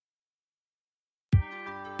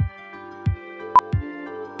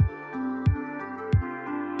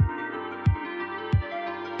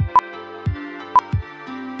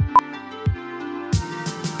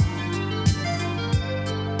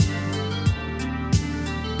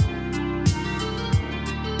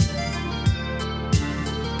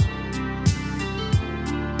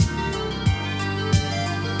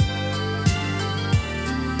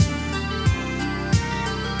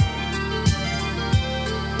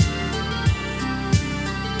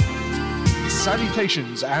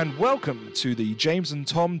Salutations and welcome to the James and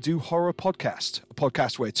Tom Do Horror podcast, a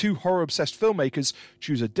podcast where two horror-obsessed filmmakers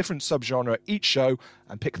choose a different subgenre each show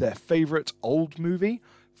and pick their favourite old movie,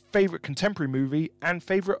 favourite contemporary movie, and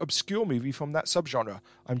favourite obscure movie from that subgenre.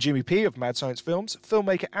 I'm Jimmy P of Mad Science Films,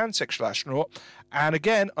 filmmaker and sexual astronaut, and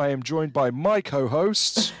again I am joined by my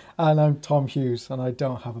co-hosts. And I'm Tom Hughes, and I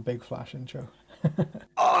don't have a big flash intro.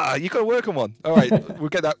 You got to work on one. All right, we'll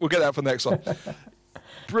get that for the next one.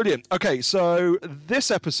 Brilliant. Okay, so this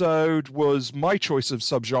episode was my choice of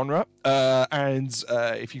subgenre, and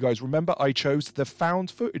if you guys remember, I chose the found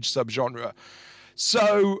footage subgenre.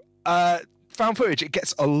 So, found footage, it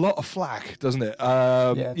gets a lot of flack, doesn't it?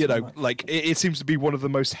 It seems to be one of the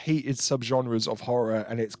most hated subgenres of horror,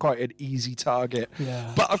 and it's quite an easy target.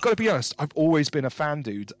 Yeah. But I've got to be honest, I've always been a fan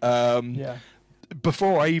dude.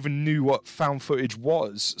 Before I even knew what found footage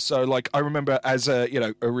was. So, like, I remember as a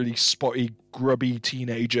really spotty, grubby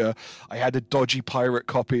teenager, I had a dodgy pirate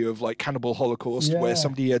copy of, like, Cannibal Holocaust, where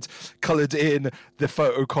somebody had coloured in the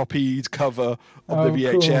photocopied cover of the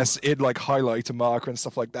VHS in, like, highlighter marker and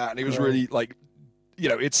stuff like that. And it was really, like,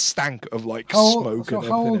 it stank of, like, smoke and everything.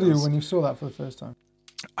 How old were you when you saw that for the first time?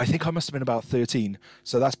 I think I must have been about 13,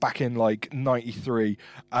 so that's back in like '93,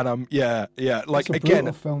 and like, it's a again,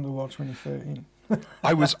 brutal film to watch when you're 13.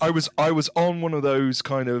 I was on one of those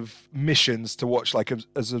kind of missions to watch like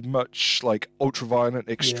as much like ultra-violent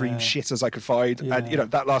extreme shit as I could find,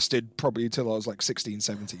 and that lasted probably until I was like 16,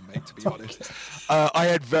 17, mate, to be honest. I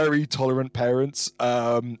had very tolerant parents.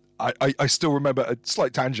 I still remember a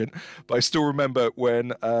slight tangent, but I still remember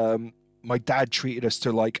when my dad treated us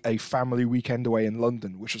to like a family weekend away in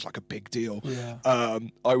London, which was like a big deal.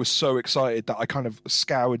 I was so excited that I kind of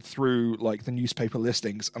scoured through like the newspaper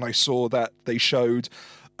listings, and I saw that they showed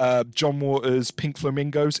John Waters' Pink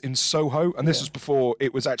Flamingos in Soho, and this was before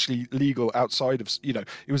it was actually legal outside of,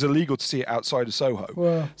 it was illegal to see it outside of Soho.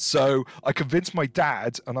 Wow. So I convinced my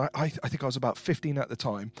dad, and I think I was about 15 at the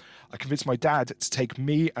time, I convinced my dad to take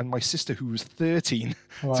me and my sister, who was 13,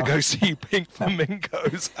 to go see Pink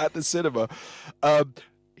Flamingos at the cinema.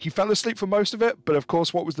 He fell asleep for most of it, but of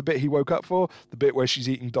course, what was the bit he woke up for? The bit where she's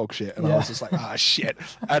eating dog shit. And I was just like, shit.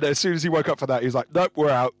 And as soon as he woke up for that, he was like, nope, we're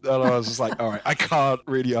out. And I was just like, all right, I can't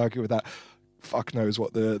really argue with that. Fuck knows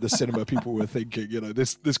what the cinema people were thinking,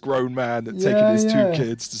 this grown man taking his two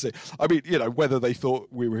kids to see. I mean, whether they thought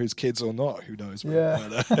we were his kids or not, who knows?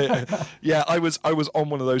 But, I was on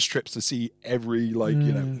one of those trips to see every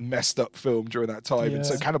messed up film during that time. And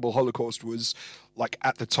so Cannibal Holocaust was like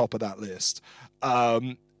at the top of that list.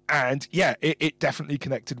 And it definitely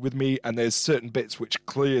connected with me, and there's certain bits which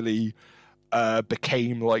clearly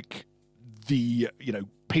became like the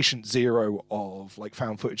patient zero of like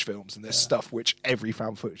found footage films, and there's stuff which every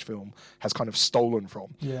found footage film has kind of stolen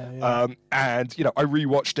from. And I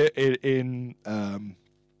rewatched it in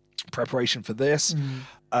preparation for this.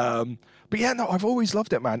 But I've always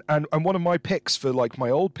loved it, man. And one of my picks for like my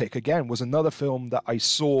old pick again was another film that I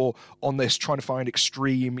saw on this trying to find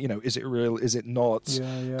extreme, is it real, is it not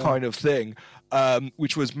kind of thing,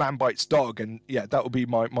 which was Man Bites Dog. And that would be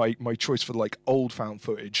my choice for like old found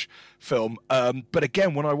footage film. But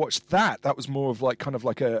again, when I watched that was more of like kind of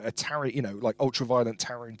like a like ultra-violent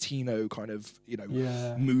Tarantino kind of,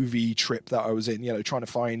 movie trip that I was in, trying to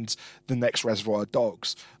find the next Reservoir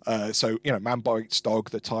Dogs. So, Man Bites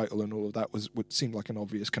Dog, the title and all of that would seem like an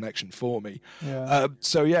obvious connection for me.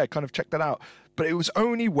 Kind of check that out. But it was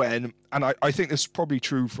only when, and I think this is probably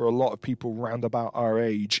true for a lot of people round about our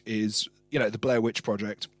age, is, the Blair Witch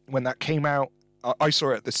Project. When that came out, I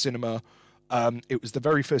saw it at the cinema. It was the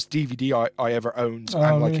very first DVD I ever owned.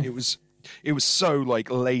 It was so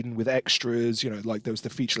like laden with extras, like there was the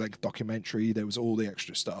feature-length documentary, there was all the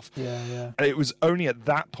extra stuff. And it was only at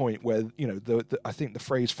that point where, I think the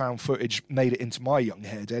phrase found footage made it into my young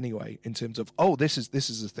head anyway, in terms of, this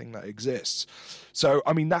is a thing that exists. So,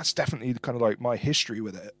 I mean, that's definitely kind of like my history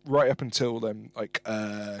with it, right up until then, like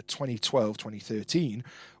 2012, 2013,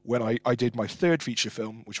 when I did my third feature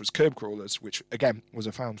film, which was Curb Crawlers, which again was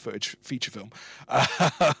a found footage feature film.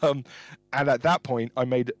 And at that point, I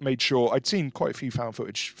made sure, I'd seen quite a few found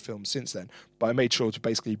footage films since then, but I made sure to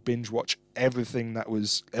basically binge watch everything that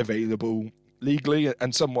was available legally,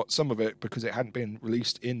 and some of it, because it hadn't been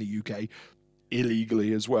released in the UK,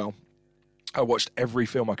 illegally as well. I watched every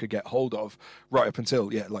film I could get hold of right up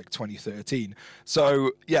until, like 2013.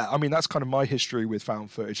 So, I mean, that's kind of my history with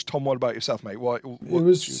found footage. Tom, what about yourself, mate?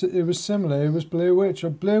 It was similar. It was Blair Witch.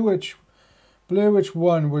 Blair Witch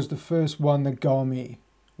 1 was the first one that got me,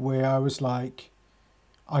 where I was like,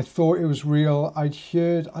 I thought it was real. I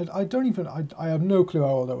have no clue how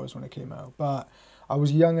old I was when it came out, but I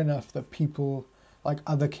was young enough that people like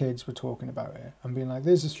other kids were talking about it and being like,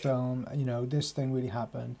 there's this film, you know, this thing really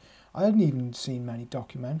happened. I hadn't even seen many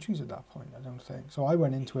documentaries at that point, I don't think. So I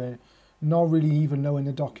went into it not really even knowing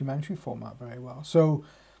the documentary format very well. So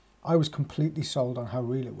I was completely sold on how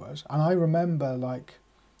real it was. And I remember like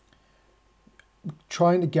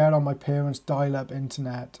trying to get on my parents' dial-up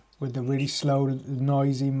internet with the really slow,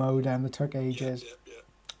 noisy modem that took ages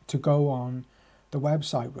to go on the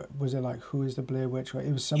website. Was it like, who is the Blair Witch?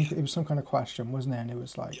 It was some kind of question, wasn't it? And it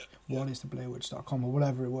was like, what is the BlairWitch.com or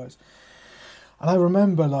whatever it was. And I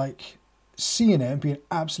remember like seeing it and being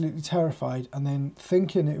absolutely terrified, and then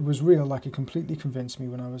thinking it was real. Like, it completely convinced me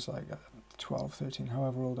when I was like 12, 13,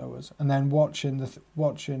 however old I was. And then watching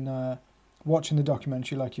the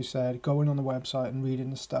documentary, like you said, going on the website and reading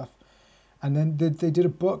the stuff. And then they did a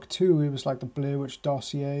book too. It was like the Blair Witch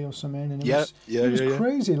Dossier or something. And it was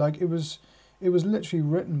crazy. Like, it was literally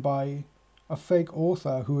written by a fake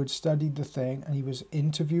author who had studied the thing, and he was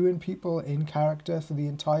interviewing people in character for the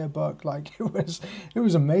entire book. Like, it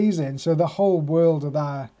was amazing. So the whole world of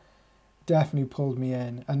that definitely pulled me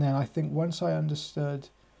in. And then I think once I understood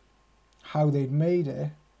how they'd made it,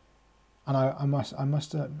 and I must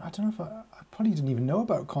have, I don't know if I probably didn't even know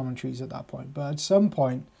about commentaries at that point, but at some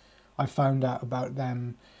point I found out about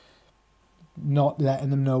them not letting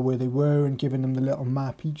them know where they were and giving them the little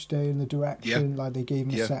map each day in the direction. Like, they gave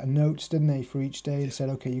them a set of notes, didn't they, for each day, and said,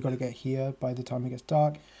 okay, you got to get here by the time it gets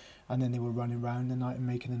dark. And then they were running around the night and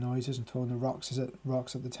making the noises and throwing the rocks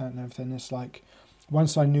at the tent and everything. It's like,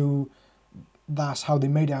 once I knew that's how they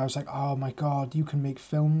made it, I was like, oh my God, you can make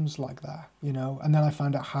films like that, you know? And then I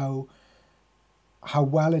found out how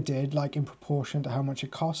well it did, like in proportion to how much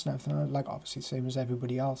it cost and everything. Like, obviously same as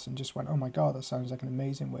everybody else, and just went, oh my God, that sounds like an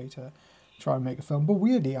amazing way to try and make a film. But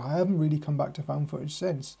weirdly, I haven't really come back to found footage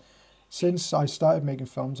since I started making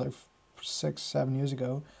films like 6-7 years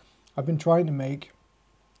ago. I've been trying to make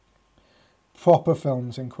proper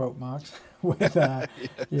films in quote marks with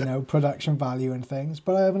you know, production value and things,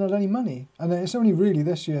 but I haven't had any money. And then it's only really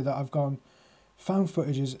this year that I've gone, found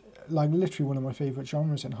footage is like literally one of my favourite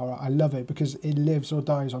genres in horror. I love it because it lives or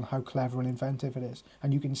dies on how clever and inventive it is,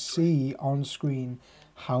 and you can see on screen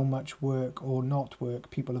how much work or not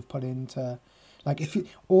work people have put into, like, if you,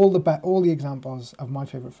 all the examples of my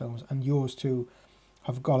favourite films and yours too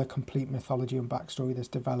have got a complete mythology and backstory that's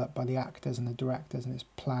developed by the actors and the directors, and it's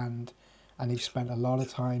planned, and they've spent a lot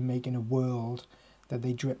of time making a world that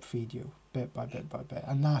they drip feed you bit by bit by bit.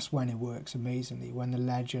 And that's when it works amazingly, when the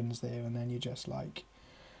legend's there and then you just like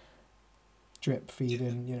drip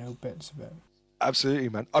feeding, you know, bits of it. Absolutely,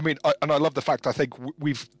 man. I mean, I love the fact, I think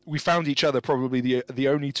we found each other probably the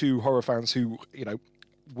only two horror fans who, you know,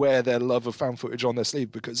 wear their love of found footage on their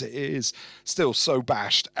sleeve, because it is still so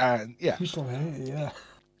bashed. And people hate it, yeah.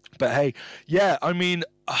 But hey, I mean,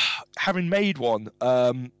 having made one,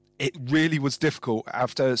 it really was difficult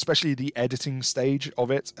after, especially the editing stage of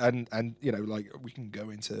it, and you know, like, we can go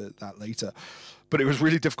into that later, but it was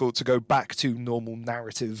really difficult to go back to normal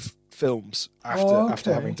narrative films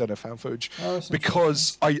after having done a found footage,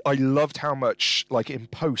 because I loved how much, like, in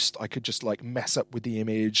post I could just like mess up with the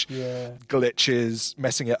image, glitches,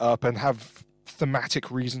 messing it up, and have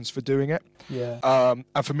thematic reasons for doing it. And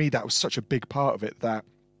for me that was such a big part of it that,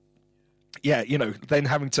 you know, then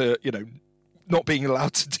having to, you know, not being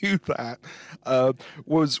allowed to do that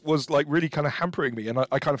was like really kind of hampering me. And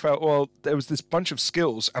I kind of felt, well, there was this bunch of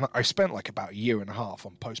skills, and I spent like about 1.5 years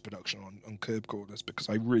on post-production on Curb Crawlers, because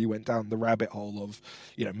I really went down the rabbit hole of,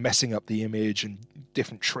 you know, messing up the image and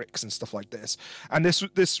different tricks and stuff like this. And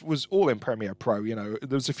this was all in Premiere Pro. You know,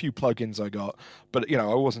 there was a few plugins I got, but, you know,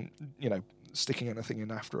 I wasn't, you know, sticking anything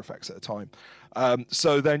in After Effects at the time.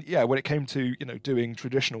 So then, when it came to, you know, doing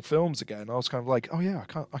traditional films again, I was kind of like, oh yeah,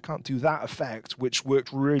 I can't do that effect, which worked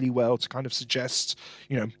really well to kind of suggest,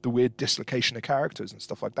 you know, the weird dislocation of characters and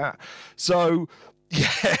stuff like that. So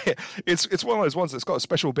it's one of those ones that's got a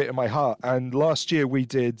special bit in my heart. And last year we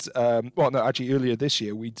did, earlier this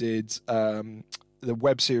year we did the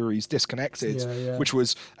web series Disconnected, which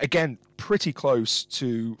was, again, pretty close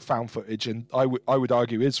to found footage, and I would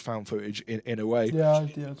argue is found footage in a way. Yeah, I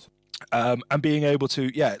did. And being able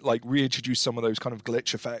to, like, reintroduce some of those kind of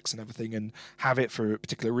glitch effects and everything, and have it for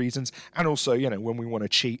particular reasons. And also, you know, when we want to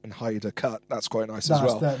cheat and hide a cut, that's quite nice as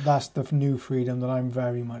well. That's the new freedom that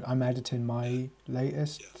I'm editing my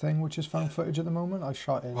latest thing, which is found footage at the moment. I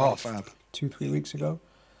shot it fab. 2-3 weeks ago.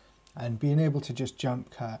 And being able to just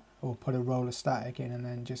jump cut or put a roll of static in and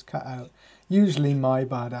then just cut out, usually my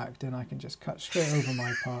bad acting, I can just cut straight over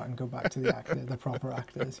my part and go back to the proper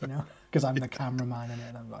actors, you know, because I'm the cameraman in it,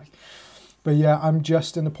 and I'm like, but I'm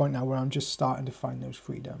just in the point now where I'm just starting to find those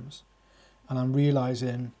freedoms, and I'm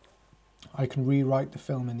realizing I can rewrite the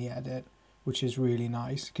film in the edit, which is really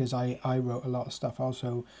nice because I wrote a lot of stuff.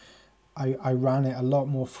 Also, I ran it a lot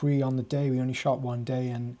more free on the day. We only shot one day,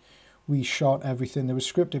 and we shot everything. There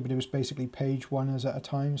was scripted, but it was basically page oneers at a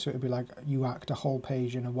time. So it'd be like you act a whole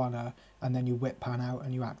page in a oneer, and then you whip pan out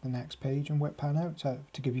and you act the next page and whip pan out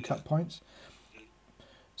to give you cut points.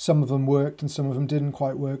 Some of them worked and some of them didn't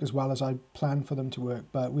quite work as well as I planned for them to work.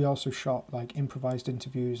 But we also shot like improvised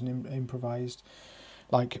interviews and improvised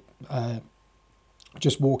like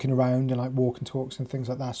just walking around and like walk and talks and things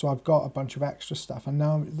like that. So I've got a bunch of extra stuff. And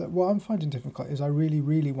now what I'm finding difficult is I really,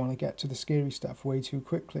 really want to get to the scary stuff way too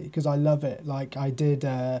quickly because I love it. Like I did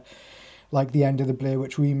like the end of the Blair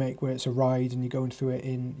Witch remake where it's a ride and you're going through it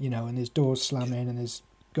in, you know, and there's doors slamming and there's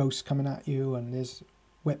ghosts coming at you and there's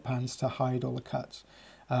whip pans to hide all the cuts.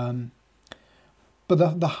 But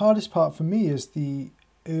the hardest part for me is the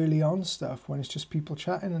early on stuff when it's just people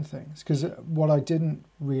chatting and things. Because what I didn't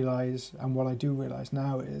realise and what I do realise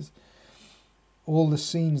now is all the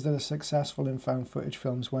scenes that are successful in found footage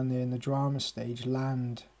films when they're in the drama stage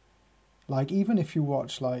land. Like even if you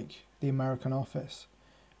watch like The American Office,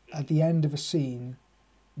 at the end of a scene,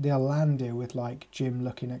 they'll land it with like Jim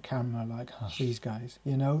looking at camera like, oh, these guys,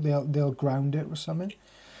 you know, they'll ground it with something.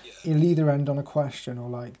 It'll either end on a question or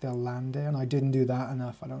like they'll land it, and I didn't do that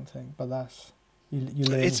enough, I don't think. But that's you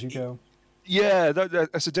learn as you go. Yeah,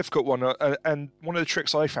 that's a difficult one, and one of the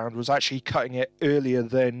tricks I found was actually cutting it earlier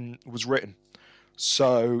than was written.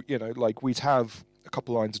 So you know, like we'd have a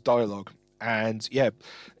couple lines of dialogue, and yeah,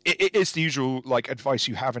 it's the usual like advice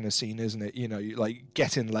you have in a scene, isn't it? You know, like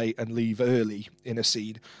get in late and leave early in a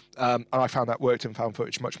scene. And I found that worked in found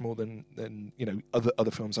footage much more than you know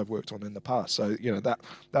other films I've worked on in the past. So you know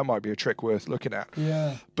that might be a trick worth looking at.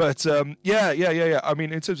 Yeah. But yeah. I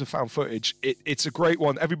mean, in terms of found footage, it's a great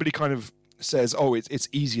one. Everybody kind of says, oh, it's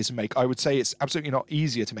easier to make. I would say it's absolutely not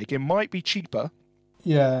easier to make. It might be cheaper.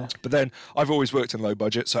 Yeah. But then I've always worked in low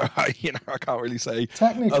budget, so I can't really say.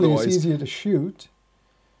 Technically, otherwise. It's easier to shoot,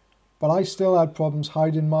 but I still had problems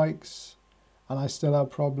hiding mics, and I still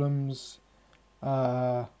had problems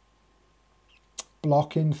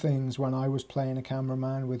blocking things when I was playing a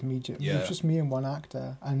cameraman with me. It was just me and one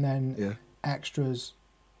actor, and then extras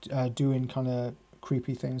doing kind of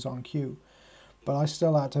creepy things on cue. But I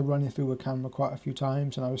still had to run it through a camera quite a few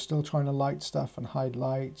times, and I was still trying to light stuff and hide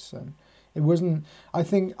lights, and it wasn't. I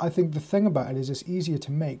think the thing about it is it's easier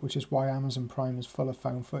to make, which is why Amazon Prime is full of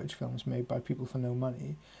found footage films made by people for no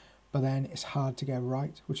money. But then it's hard to get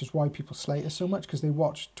right, which is why people slate it so much, because they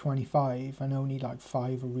watch 25 and only like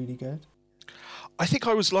 5 are really good. I think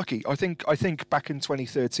I was lucky. I think back in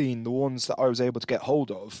 2013, the ones that I was able to get hold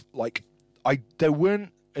of, like there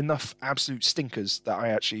weren't enough absolute stinkers that I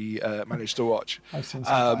actually managed to watch. I've seen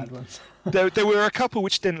some bad ones. there were a couple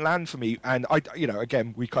which didn't land for me, and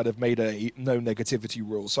again, we kind of made a no negativity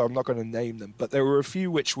rule, so I'm not going to name them, but there were a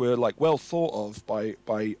few which were like well thought of by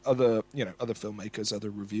other other filmmakers,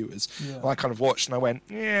 other reviewers. Yeah. And I kind of watched and I went,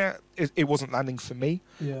 it wasn't landing for me.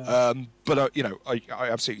 Yeah. But I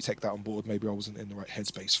absolutely take that on board. Maybe I wasn't in the right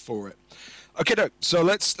headspace for it. Okay, no. So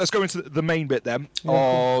let's go into the main bit then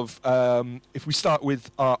of if we start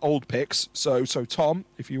with our old picks. So Tom,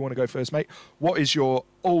 if you want to go first, mate, what is your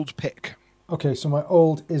old pick? Okay, so my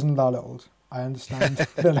old isn't that old. I understand.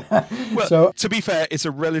 Well, so, to be fair, it's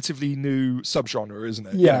a relatively new subgenre, isn't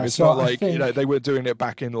it? Yeah, it's not like they were doing it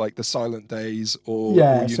back in like the silent days or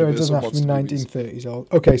so it doesn't have to be 1930s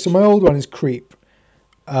old. Okay, so my old one is Creep.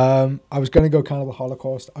 I was going to go Cannibal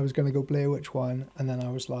Holocaust. I was going to go Blair Witch 1, and then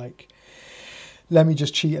I was like, let me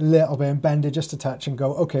just cheat a little bit and bend it just a touch and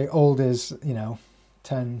go, okay, old is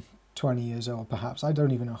 10, 20 years old perhaps. I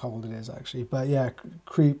don't even know how old it is actually, but yeah,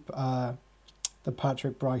 Creep. The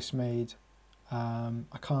Patrick Bryce made. I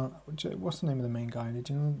can't. What's the name of the main guy?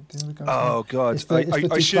 Do you know the guy's name? Oh God, it's the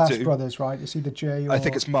Duplass brothers, right? Is he the Jay? Or... I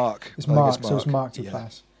think it's Mark. It's Mark. So it's Mark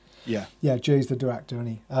Duplass. Yeah. Yeah, Jay's the director, isn't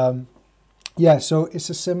he? Yeah. So it's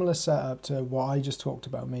a similar setup to what I just talked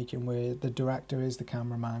about making, where the director is the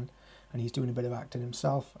cameraman, and he's doing a bit of acting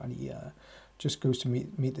himself, and he just goes to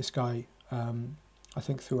meet this guy. I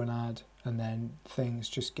think through an ad, and then things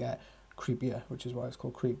just get creepier, which is why it's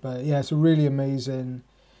called Creep. But yeah, it's a really amazing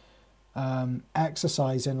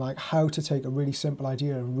exercise in like how to take a really simple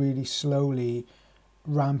idea and really slowly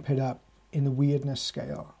ramp it up in the weirdness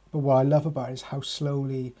scale. But what I love about it is how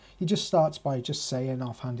slowly he just starts by just saying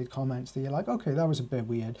offhanded comments that you're like, okay, that was a bit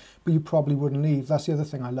weird, but you probably wouldn't leave. That's the other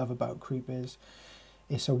thing I love about Creep is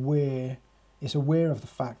it's aware of the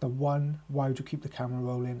fact that one, why would you keep the camera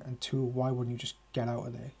rolling, and two, why wouldn't you just get out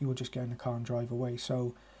of there? You would just get in the car and drive away.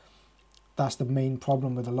 So that's the main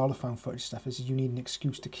problem with a lot of found footage stuff, is you need an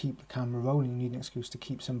excuse to keep the camera rolling. You need an excuse to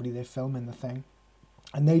keep somebody there filming the thing.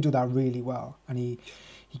 And they do that really well. And he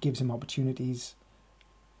gives him opportunities.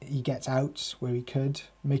 He gets out where he could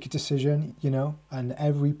make a decision, you know, and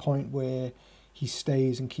every point where he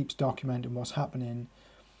stays and keeps documenting what's happening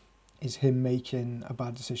is him making a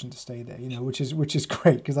bad decision to stay there, you know, which is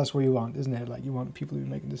great, because that's what you want, isn't it? Like, you want people to be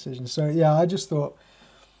making decisions. So yeah, I just thought,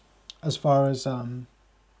 as far as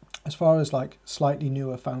like slightly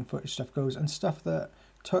newer found footage stuff goes, and stuff that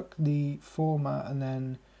took the format and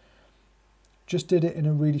then just did it in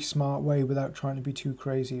a really smart way without trying to be too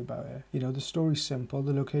crazy about it. You know, the story's simple,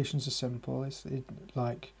 the locations are simple,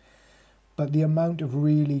 but the amount of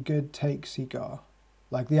really good takes he got,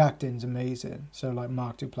 like, the acting's amazing. So, like,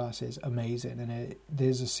 Mark Duplass is amazing, and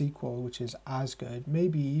there's a sequel which is as good,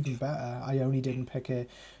 maybe even better. I only didn't pick it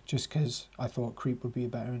just because I thought Creep would be a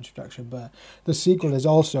better introduction, but the sequel is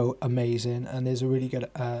also amazing, and there's a really good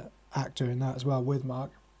actor in that as well with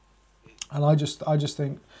Mark. And I just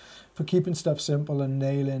think, for keeping stuff simple and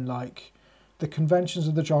nailing, like, the conventions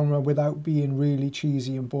of the genre without being really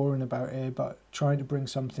cheesy and boring about it, but trying to bring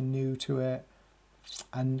something new to it,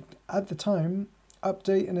 and at the time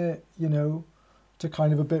updating it, you know, to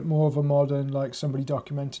kind of a bit more of a modern, like, somebody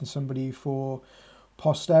documenting somebody for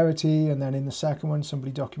posterity, and then in the second one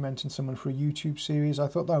somebody documenting someone for a YouTube series. I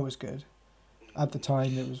thought that was good. At the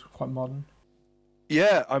time it was quite modern.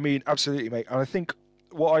 Yeah, I mean, absolutely, mate. And I think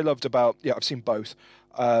what I loved about, I've seen both.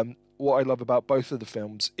 What I love about both of the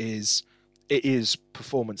films is it is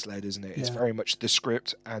performance-led, isn't it? It's very much the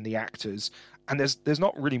script and the actors, and there's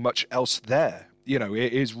not really much else there. You know,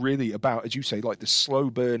 it is really about, as you say, like, the slow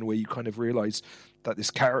burn where you kind of realise that this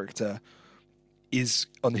character is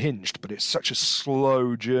unhinged, but it's such a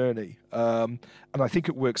slow journey. And I think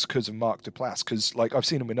it works because of Mark Duplass, because, like, I've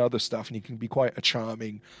seen him in other stuff, and he can be quite a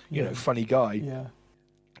charming, you know, funny guy. Yeah.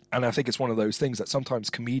 And I think it's one of those things that sometimes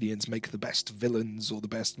comedians make the best villains or the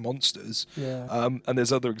best monsters. Yeah. And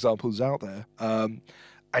there's other examples out there. And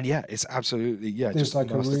yeah, it's absolutely, there's just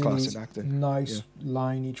like a masterclass really in acting. Nice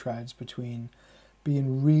line he treads between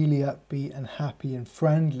being really upbeat and happy and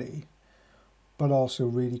friendly, but also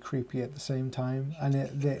really creepy at the same time. And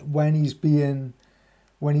when he's being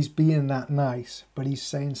that nice, but he's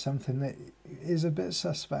saying something that is a bit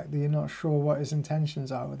suspect, that you're not sure what his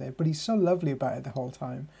intentions are with it, but he's so lovely about it the whole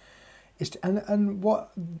time. And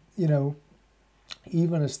what, you know,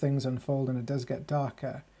 even as things unfold and it does get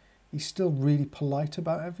darker, he's still really polite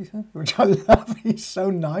about everything, which I love. He's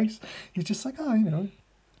so nice. He's just like, oh, you know,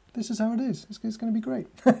 this is how it is. It's going to be great.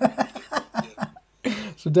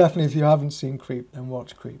 So definitely, if you haven't seen Creep, then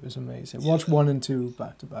watch Creep. It's amazing. Watch 1 and 2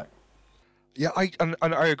 back to back. Yeah, I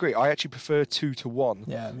agree. I actually prefer 2 to 1.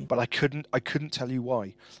 Yeah, but I couldn't tell you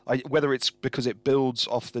why. Whether it's because it builds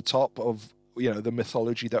off the top of, you know, the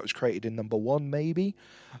mythology that was created in number 1, maybe,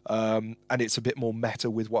 and it's a bit more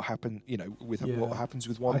meta with what happened, you know, with what happens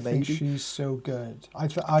with 1. Maybe. I think she's so good.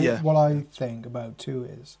 What I think about 2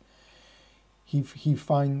 is he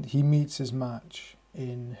meets his match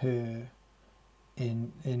in her,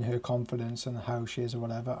 in her confidence and how she is or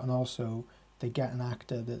whatever, and also they get an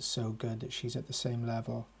actor that's so good that she's at the same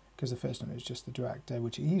level, because the first one was just the director,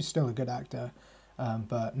 which he's still a good actor,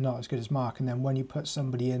 but not as good as Mark. And then when you put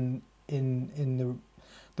somebody in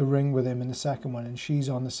the ring with him in the second one, and she's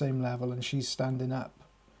on the same level and she's standing up,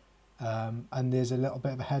 and there's a little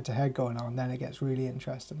bit of a head-to-head going on, then it gets really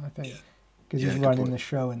interesting, I think, because he's running the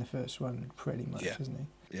show in the first one pretty much, isn't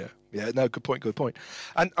he? Yeah, no, good point.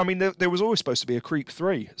 And I mean, there was always supposed to be a Creep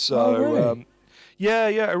 3, so really?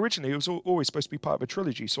 Originally it was always supposed to be part of a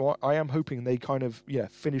trilogy, so I am hoping they kind of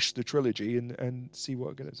finish the trilogy and see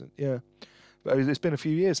what goes. But it's been a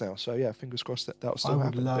few years now, so fingers crossed that'll still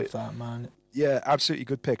happen. I would love that, man. Yeah, absolutely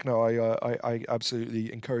good pick. No, I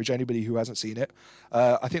absolutely encourage anybody who hasn't seen it.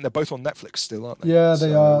 I think they're both on Netflix still, aren't they? Yeah,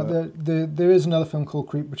 they are. There is another film called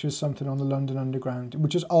Creep, which is something on the London Underground,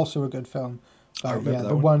 which is also a good film. I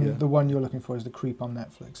remember the one you're looking for is the Creep on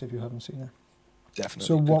Netflix, if you haven't seen it. Definitely.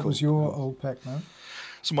 So what was your old pick, man?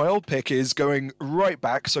 So my old pick is going right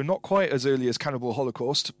back, so not quite as early as Cannibal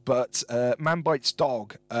Holocaust, but Man Bites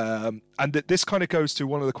Dog. And this kind of goes to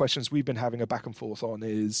one of the questions we've been having a back and forth on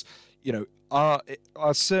is, you know, are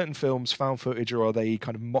certain films found footage, or are they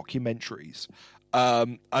kind of mockumentaries?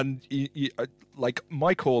 And like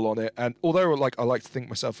my call on it, and although like I like to think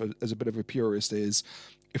myself as a bit of a purist, is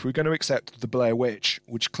if we're going to accept the Blair Witch,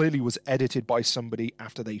 which clearly was edited by somebody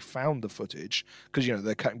after they found the footage, because, you know,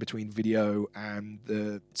 they're cutting between video and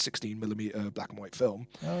the 16mm black and white film.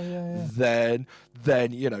 Oh, yeah.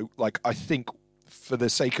 Then, you know, like, I think for the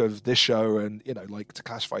sake of this show and, you know, like to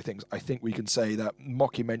classify things, I think we can say that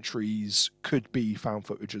mockumentaries could be found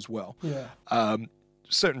footage as well. Yeah.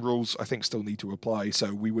 Certain rules I think still need to apply,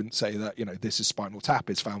 so we wouldn't say that, you know, this is Spinal Tap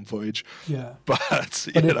is found footage. Yeah. But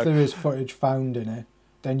if there is footage found in it,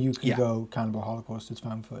 then you can go Cannibal Holocaust is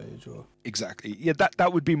found footage, or exactly. Yeah,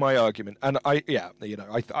 that would be my argument. And I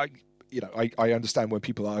understand when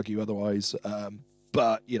people argue otherwise.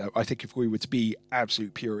 But, you know, I think if we were to be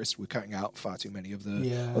absolute purists, we're cutting out far too many of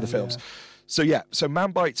the other films. Yeah. So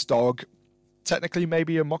Man Bites Dog, technically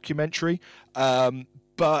maybe a mockumentary,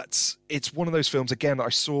 but it's one of those films, again, I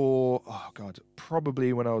saw,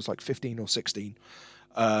 probably when I was like 15 or 16.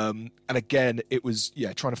 And again, it was,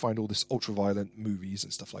 trying to find all this ultra-violent movies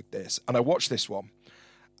and stuff like this. And I watched this one,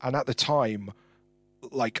 and at the time,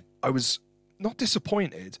 like, I was not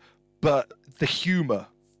disappointed, but the humor,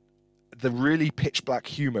 the really pitch black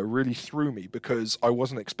humor really threw me, because I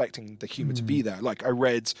wasn't expecting the humor to be there. Like, I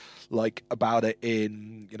read like about it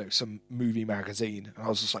in, you know, some movie magazine, and I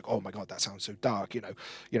was just like, oh my God, that sounds so dark. You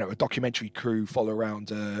know, a documentary crew follow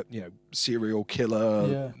around a, you know, serial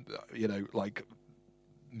killer, you know, like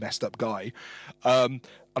messed up guy. And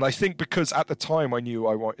I think because at the time I knew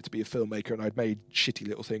I wanted to be a filmmaker, and I'd made shitty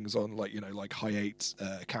little things on, like, you know, like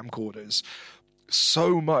Hi8 camcorders,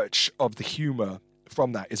 so much of the humor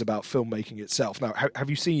from that is about filmmaking itself. Now, have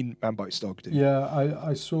you seen Man Bites Dog? Yeah,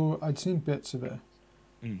 I'd seen bits of it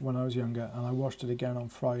when I was younger, and I watched it again on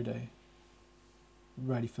Friday,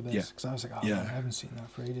 ready for this, because I was like, man, I haven't seen that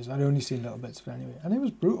for ages. I'd only seen little bits of it anyway, and it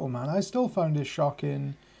was brutal, man. I still found it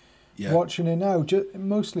shocking watching it now,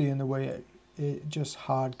 mostly in the way it just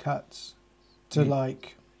hard cuts to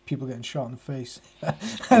like people getting shot in the face,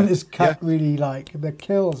 and it's cut really, like, the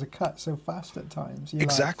kills are cut so fast at times.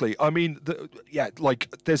 Exactly. Like, I mean, like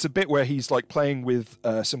there's a bit where he's like playing with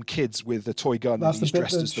some kids with a toy gun, and he's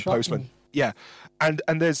dressed as the postman. Yeah, and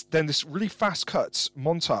there's then this really fast cuts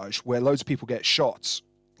montage where loads of people get shot,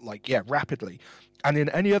 like rapidly. And in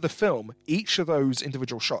any other film, each of those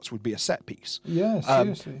individual shots would be a set piece. Yeah,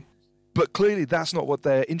 seriously. But clearly that's not what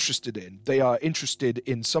they're interested in. They are interested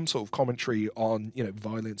in some sort of commentary on, you know,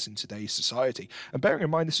 violence in today's society. And bearing in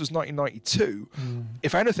mind this was 1992,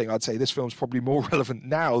 if anything, I'd say this film's probably more relevant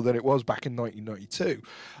now than it was back in 1992.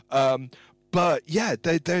 But yeah,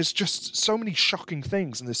 there's just so many shocking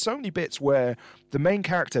things, and there's so many bits where the main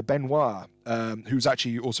character, Benoit, who's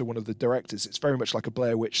actually also one of the directors, it's very much like a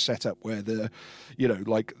Blair Witch setup where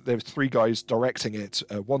there's three guys directing it,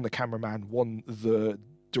 one the cameraman, one the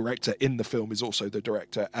director in the film is also the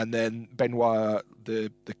director, and then Benoit,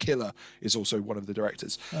 the killer, is also one of the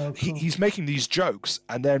directors. Oh, cool. He's making these jokes,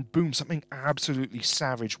 and then boom, something absolutely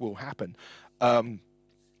savage will happen, and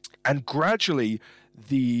gradually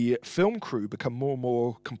the film crew become more and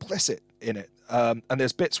more complicit in it, and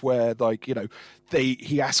there's bits where, like, you know,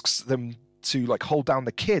 he asks them to like hold down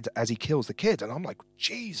the kid as he kills the kid, and I'm like,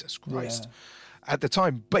 Jesus Christ. At the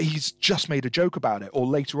time, but he's just made a joke about it, or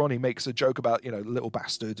later on he makes a joke about, you know, little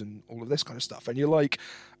bastard and all of this kind of stuff, and you're like,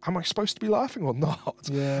 am I supposed to be laughing or not?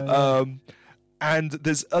 And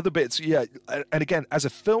there's other bits, and again, as a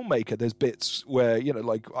filmmaker, there's bits where, you know,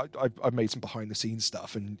 like I've made some behind the scenes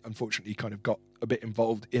stuff, and unfortunately kind of got a bit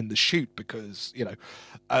involved in the shoot because, you know,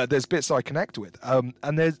 there's bits I connect with, and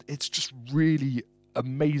it's just really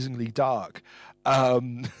amazingly dark,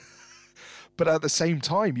 but at the same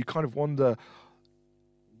time you kind of wonder,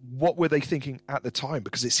 what were they thinking at the time?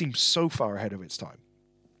 Because it seems so far ahead of its time.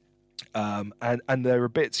 And there are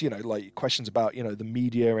bits, you know, like questions about, you know, the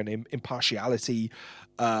media and impartiality,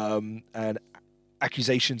 and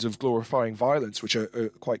accusations of glorifying violence, which are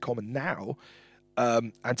quite common now.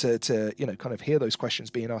 And to you know, kind of hear those questions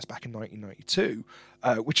being asked back in 1992,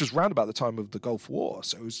 which was round about the time of the Gulf War.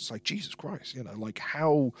 So it was just like, Jesus Christ, you know, like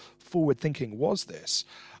how forward thinking was this?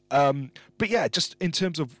 But yeah, just in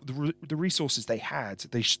terms of the resources they had,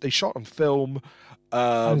 they shot on film.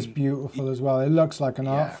 And it's beautiful as well. It looks like an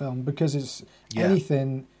art film, because it's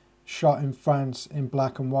anything shot in France in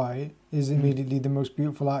black and white is immediately the most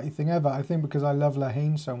beautiful arty thing ever. I think because I love La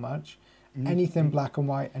Haine so much, anything black and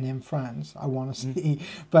white and in France, I want to see.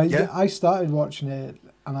 But I started watching it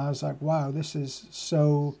and I was like, wow, this is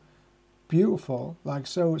so beautiful, like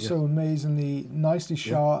so amazingly nicely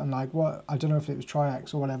shot, and like, what, I don't know if it was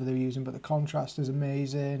Tri-X or whatever they were using, but the contrast is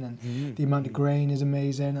amazing, and the amount of grain is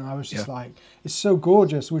amazing, and I was just like, it's so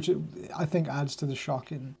gorgeous, which I think adds to the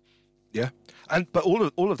shocking. Yeah, but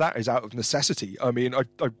all of that is out of necessity. I mean, I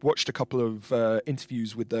watched a couple of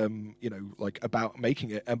interviews with them, like about making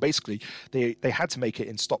it, and basically they had to make it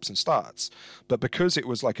in stops and starts. But because it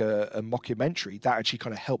was like a mockumentary, that actually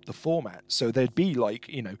kind of helped the format. So there'd be like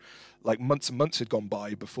months and months had gone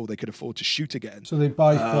by before they could afford to shoot again. So they'd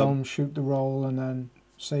buy film, shoot the role, and then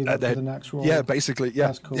save it for the next role. Yeah, basically, yeah.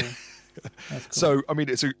 That's cool. That's cool. So, I mean,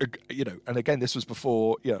 it's and again, this was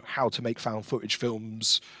before, how to make found footage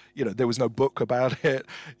films. There was no book about it.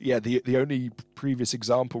 Yeah, the only previous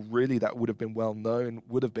example really that would have been well known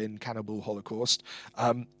would have been Cannibal Holocaust,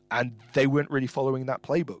 and they weren't really following that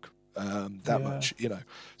playbook much.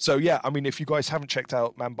 So yeah, I mean, if you guys haven't checked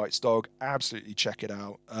out Man Bites Dog, absolutely check it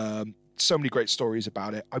out. So many great stories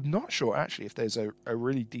about it. I'm not sure actually if there's a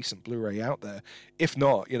really decent Blu-ray out there. If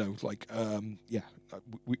not,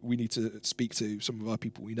 we need to speak to some of our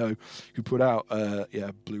people we know who put out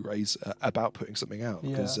Blu-rays about putting something out.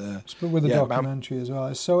 Because, but with the documentary as well,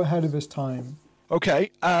 it's so ahead of its time.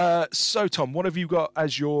 Okay, so Tom, what have you got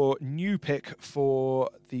as your new pick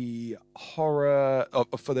for the horror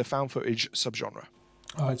for the found footage subgenre?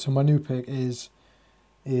 All right, so my new pick is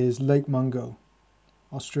Lake Mungo,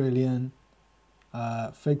 Australian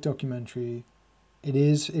fake documentary.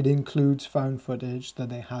 It includes found footage that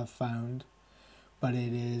they have found, but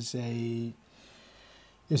it's a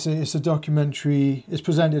documentary. It's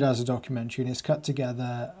presented as a documentary, and it's cut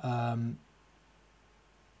together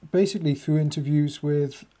basically through interviews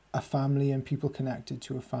with a family and people connected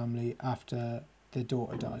to a family after their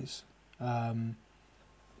daughter dies.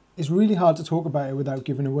 It's really hard to talk about it without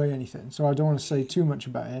giving away anything, so I don't want to say too much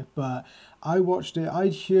about it, but I watched it.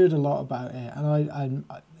 I'd heard a lot about it, and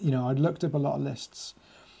I'd looked up a lot of lists,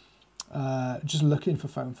 just looking for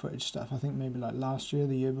found footage stuff. I think maybe like last year,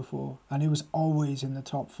 the year before, and it was always in the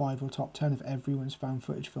top 5 or top 10 of everyone's found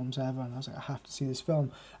footage films ever, and I was like, I have to see this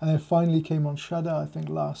film. And then it finally came on Shudder, I think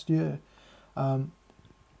last year, and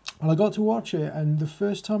I got to watch it, and the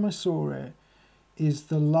first time I saw it is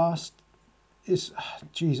the last,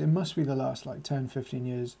 it must be the last like 10, 15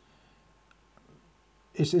 years.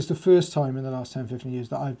 It's the first time in the last 10, 15 years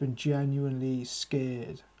that I've been genuinely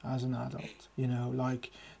scared as an adult,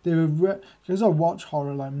 like because I watch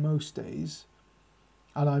horror like most days,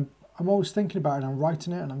 and I'm always thinking about it, and I'm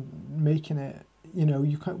writing it, and I'm making it,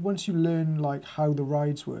 you can, once you learn like how the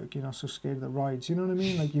rides work, you're not so scared of the rides, you know what I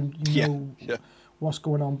mean? Like you know what's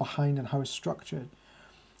going on behind and how it's structured.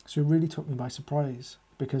 So it really took me by surprise,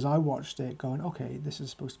 because I watched it going, okay, this is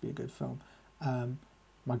supposed to be a good film.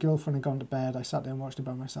 My girlfriend had gone to bed. I sat there and watched it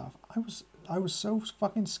by myself. I was so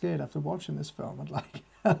fucking scared after watching this film at like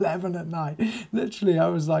 11 at night. Literally, I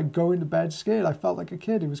was like going to bed scared. I felt like a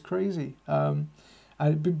kid. It was crazy.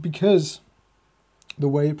 Because the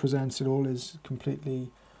way it presents it all is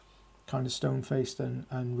completely kind of stone-faced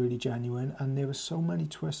and really genuine. And there were so many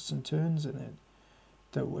twists and turns in it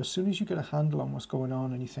that as soon as you get a handle on what's going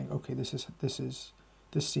on and you think, okay, this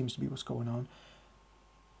seems to be what's going on,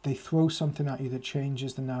 they throw something at you that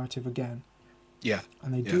changes the narrative again. Yeah.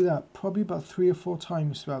 And they do that probably about 3 or 4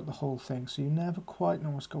 times throughout the whole thing, so you never quite know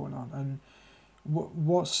what's going on. And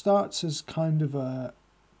what starts as kind of a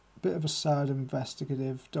bit of a sad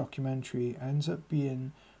investigative documentary ends up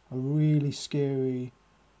being a really scary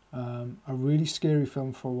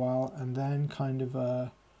film for a while, and then kind of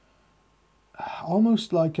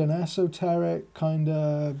almost like an esoteric kind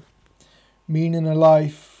of meaning of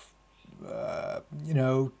life.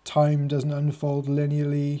 Time doesn't unfold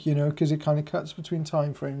linearly, because it kind of cuts between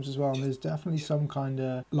time frames as well, and there's definitely some kind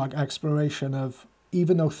of like exploration of,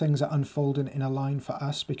 even though things are unfolding in a line for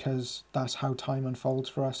us because that's how time unfolds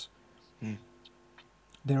for us,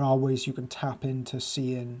 there are ways you can tap into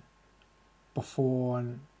seeing before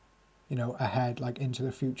and ahead, like into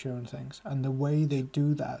the future and things. And the way they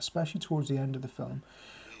do that, especially towards the end of the film,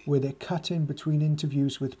 where they cut in between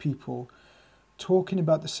interviews with people talking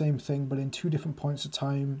about the same thing but in 2 different points of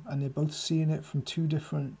time, and they're both seeing it from 2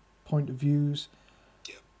 different point of views.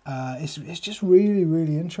 It's just really,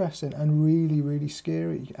 really interesting and really, really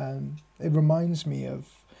scary. And it reminds me of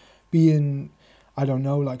being, I don't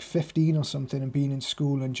know, like 15 or something, and being in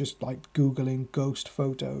school and just like Googling ghost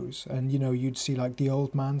photos, and you'd see like the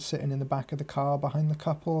old man sitting in the back of the car behind the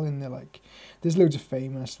couple, and they're like, there's loads of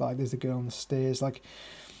famous, like there's the girl on the stairs, like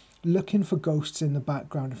looking for ghosts in the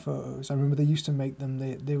background of photos. I remember they used to make them,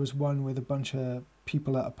 there was one with a bunch of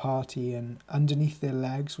people at a party, and underneath their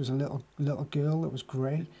legs was a little girl that was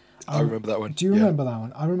grey. I remember that one. Do you remember that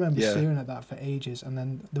one? I remember staring at that for ages, and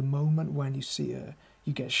then the moment when you see her,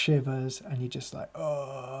 you get shivers, and you're just like,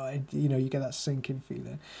 oh, you get that sinking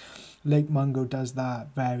feeling. Lake Mungo does that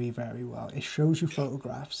very, very well. It shows you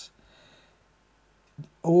photographs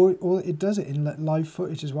or it does it in live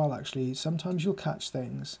footage as well, actually. Sometimes you'll catch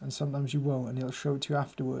things and sometimes you won't, and it'll show it to you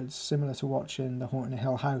afterwards, similar to watching The Haunting of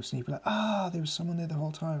Hill House, and you'll be like, there was someone there the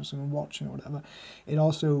whole time, someone watching or whatever. It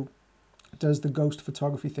also does the ghost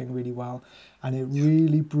photography thing really well, and it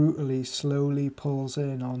really brutally, slowly pulls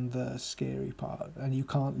in on the scary part, and you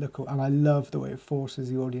can't look away. And I love the way it forces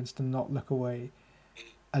the audience to not look away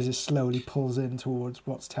as it slowly pulls in towards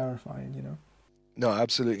what's terrifying, you know? No,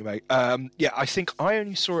 absolutely, mate. I think I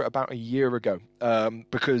only saw it about a year ago,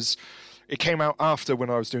 because it came out after when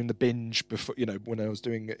I was doing the binge before, when I was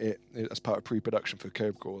doing it as part of pre-production for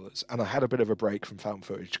Curb Crawlers, and I had a bit of a break from found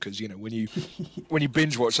footage because when you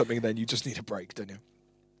binge watch something, then you just need a break, don't you?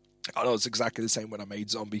 I know it's exactly the same when I made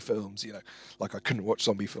zombie films. Like I couldn't watch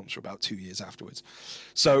zombie films for about 2 years afterwards.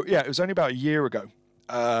 So yeah, it was only about a year ago.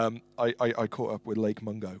 I caught up with Lake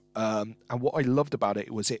Mungo, and what I loved about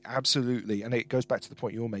it was it absolutely, and it goes back to the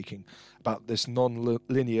point you're making about this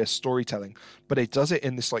non-linear storytelling, but it does it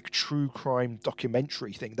in this like true crime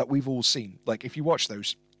documentary thing that we've all seen. Like if you watch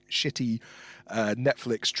those shitty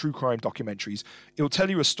Netflix true crime documentaries, it'll tell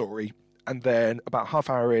you a story, and then about half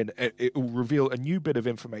hour in, it will reveal a new bit of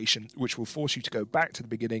information which will force you to go back to the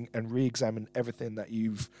beginning and re-examine everything that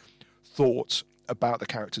you've thought about the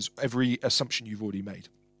characters, every assumption you've already made.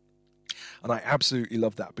 And I absolutely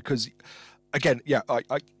love that because, again,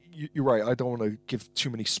 you're right, I don't want to give too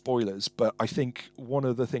many spoilers, but I think one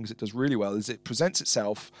of the things it does really well is it presents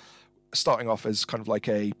itself starting off as kind of like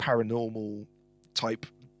a paranormal type,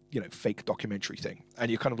 fake documentary thing.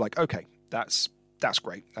 And you're kind of like, okay, that's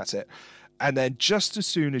great, that's it. And then just as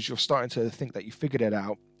soon as you're starting to think that you figured it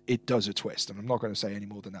out, it does a twist. And I'm not going to say any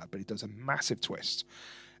more than that, but it does a massive twist.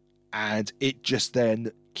 And it just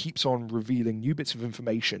then keeps on revealing new bits of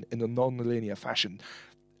information in a non-linear fashion,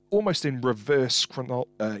 almost in reverse,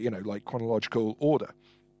 chronological order.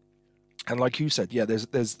 And like you said, yeah,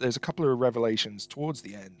 there's a couple of revelations towards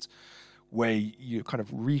the end where you're kind of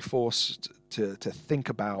reforced to think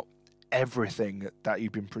about everything that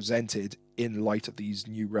you've been presented in light of these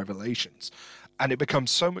new revelations, and it becomes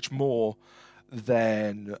so much more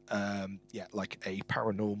than like a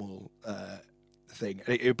paranormal thing.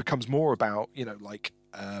 It becomes more about I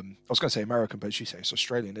was going to say American, but she says it's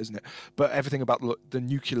Australian, isn't it? But everything about the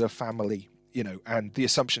nuclear family, and the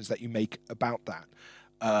assumptions that you make about that,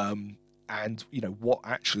 and what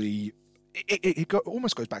actually it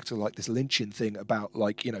almost goes back to like this Lynchian thing about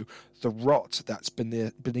the rot that's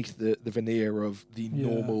beneath the veneer of the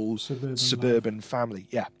normal suburban family.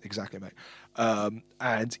 Yeah, exactly, mate.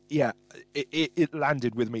 And yeah, it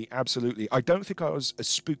landed with me absolutely. I don't think I was as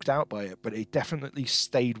spooked out by it, but it definitely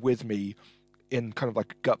stayed with me in kind of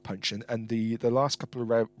like a gut punch, and the last couple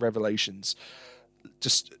of revelations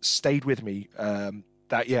just stayed with me.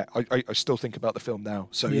 I still think about the film now.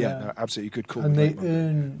 So no, absolutely good call. And they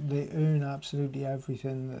earn absolutely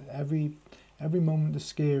everything. Every moment is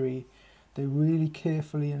scary. They really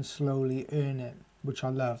carefully and slowly earn it, which I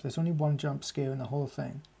love. There's only one jump scare in the whole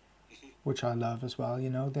thing, which I love as well.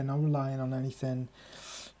 They're not relying on anything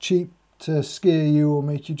cheap to scare you or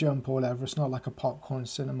make you jump or whatever. It's not like a popcorn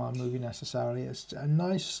cinema movie necessarily. It's a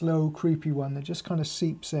nice, slow, creepy one that just kind of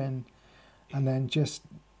seeps in and then just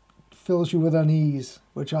fills you with unease,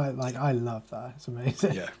 which I like. I love that. It's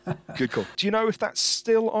amazing. Yeah, good call. Do you know if that's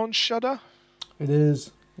still on Shudder? It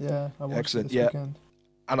is. Yeah, I watched Excellent. it this weekend.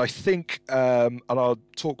 And I think, and I'll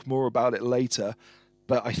talk more about it later,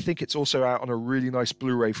 but I think it's also out on a really nice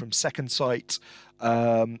Blu-ray from Second Sight.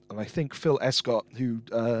 And I think Phil Escott, who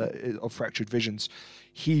of Fractured Visions,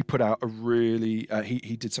 he put out a really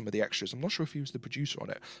he did some of the extras. I'm not sure if he was the producer on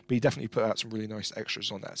it, but he definitely put out some really nice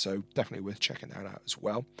extras on that, so definitely worth checking that out as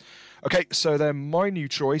well. Okay, so then my new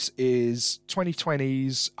choice is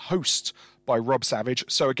 2020's Host by Rob Savage.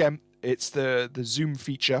 So again, it's the Zoom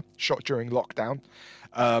feature shot during lockdown.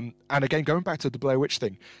 And again, going back to the Blair Witch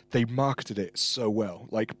thing, they marketed it so well.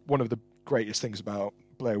 Like, one of the greatest things about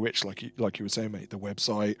Blair Witch, like you were saying, mate, the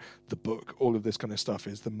website, the book, all of this kind of stuff,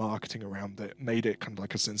 is the marketing around it made it kind of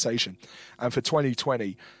like a sensation. And for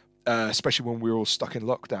 2020, especially when we were all stuck in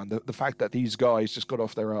lockdown, the fact that these guys just got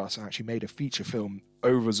off their ass and actually made a feature film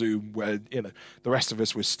over Zoom, where the rest of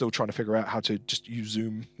us were still trying to figure out how to just use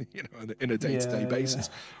Zoom in a day-to-day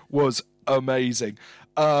basis, was amazing.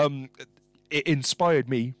 It inspired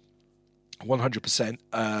me 100%.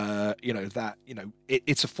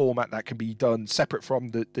 It's a format that can be done separate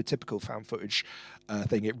from the typical found footage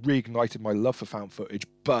thing. It reignited my love for found footage,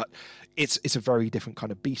 but it's a very different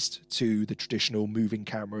kind of beast to the traditional moving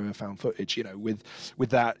camera found footage. With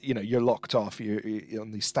that, you're locked off. You're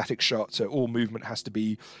on these static shots, so all movement has to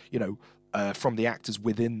be from the actors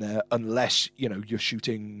within there, unless you're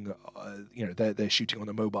shooting, they're shooting on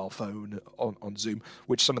a mobile phone on Zoom,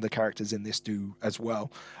 which some of the characters in this do as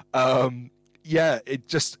well. It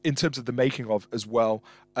just, in terms of the making of as well,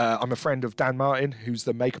 I'm a friend of Dan Martin, who's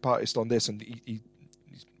the makeup artist on this, and he's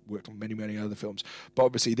worked on many other films, but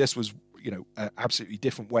obviously this was an absolutely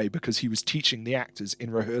different way, because he was teaching the actors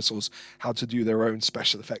in rehearsals how to do their own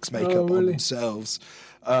special effects makeup on themselves,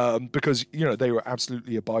 because they were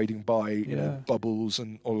absolutely abiding by bubbles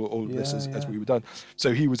and all of this as we were done.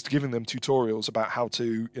 So he was giving them tutorials about how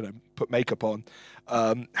to put makeup on.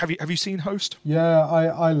 Have you seen Host? Yeah,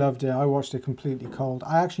 I loved it. I watched it completely cold.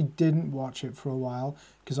 I actually didn't watch it for a while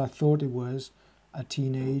because I thought it was a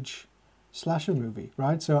teenage slasher movie,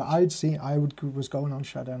 right? So I was going on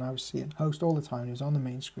Shudder and I was seeing Host all the time. It was on the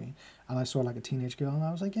main screen, and I saw like a teenage girl, and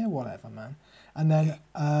I was like, yeah, whatever, man. And then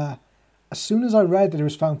as soon as I read that it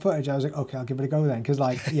was found footage, I was like, okay, I'll give it a go then, because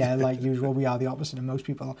like usual, we are the opposite of most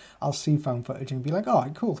people. I'll see found footage and be like, all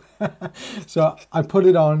right, cool. So I put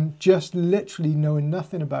it on, just literally knowing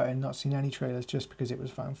nothing about it, not seen any trailers, just because it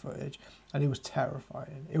was found footage, and it was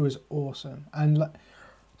terrifying. It was awesome, and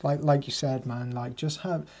like you said, man, like just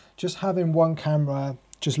having one camera,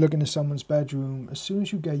 just looking at someone's bedroom. As soon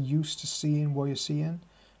as you get used to seeing what you're seeing,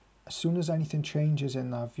 as soon as anything changes in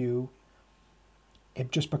that view,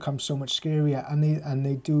 it just becomes so much scarier. And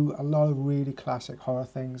they do a lot of really classic horror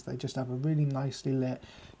things. They just have a really nicely lit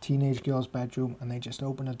teenage girl's bedroom, and they just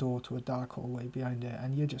open a door to a dark hallway behind it,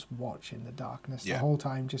 and you're just watching the darkness the whole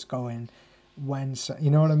time, just going,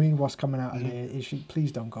 you know what I mean? What's coming out of there?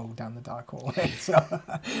 Please don't go down the dark hallway. So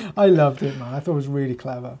I loved it, man. I thought it was really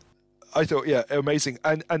clever. I thought, amazing.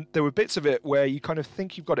 And there were bits of it where you kind of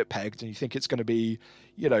think you've got it pegged, and you think it's going to be,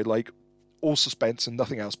 like all suspense and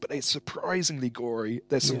nothing else, but it's surprisingly gory.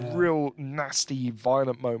 There's some real nasty,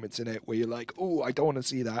 violent moments in it where you're like, oh, I don't want to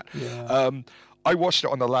see that. Yeah. I watched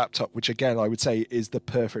it on the laptop, which again I would say is the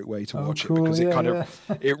perfect way to watch it, because it kind of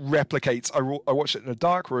it replicates. I watched it in a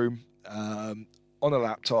dark room. On a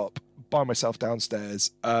laptop by myself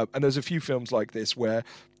downstairs, and there's a few films like this where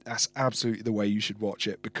that's absolutely the way you should watch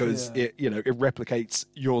it, because it replicates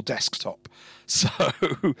your desktop. So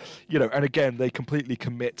and again, they completely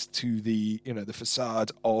commit to the the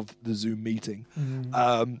facade of the Zoom meeting,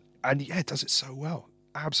 and it does it so well,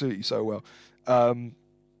 absolutely so well.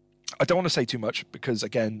 I don't want to say too much, because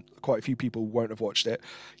again, quite a few people won't have watched it.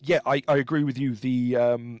 Yeah, I agree with you.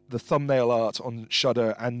 The thumbnail art on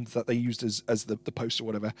Shudder, and that they used as the poster or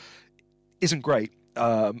whatever, isn't great.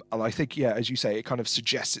 And I think, as you say, it kind of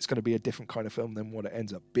suggests it's going to be a different kind of film than what it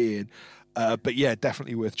ends up being. But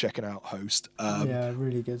definitely worth checking out, Host.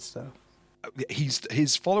 Really good stuff.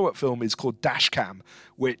 His follow-up film is called Dashcam,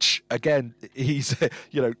 which again he's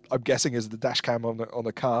I'm guessing is the dash cam on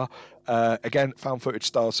a car, again found footage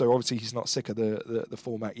style, so obviously he's not sick of the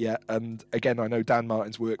format yet. And again, I know Dan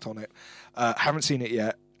Martin's worked on it, haven't seen it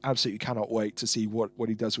yet, absolutely cannot wait to see what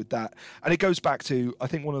he does with that. And it goes back to, I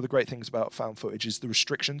think one of the great things about found footage is the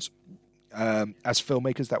restrictions as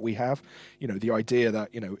filmmakers that we have, the idea that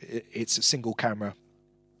it's a single camera,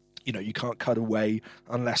 you can't cut away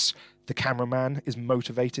unless the cameraman is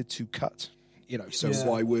motivated to cut,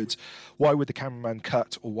 why would the cameraman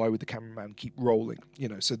cut, or why would the cameraman keep rolling,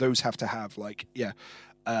 so those have to have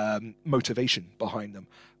motivation behind them.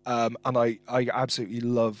 And I absolutely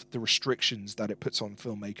love the restrictions that it puts on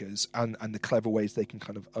filmmakers, and the clever ways they can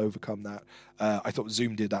kind of overcome that. I thought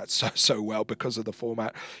Zoom did that so well because of the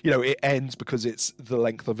format. It ends because it's the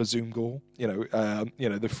length of a Zoom call.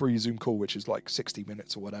 The free Zoom call, which is like 60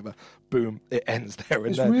 minutes or whatever. Boom, it ends there.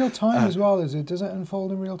 It's real time as well, is it? Does it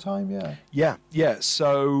unfold in real time? Yeah. Yeah.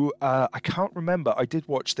 So I can't remember.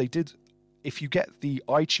 They did. If you get the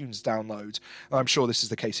iTunes download, and I'm sure this is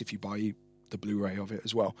the case if you buy the Blu-ray of it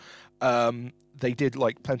as well, they did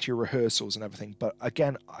plenty of rehearsals and everything, but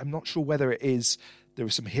again, I'm not sure whether there were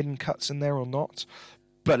some hidden cuts in there or not.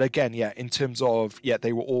 But again, in terms of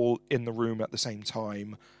they were all in the room at the same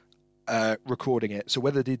time recording it, so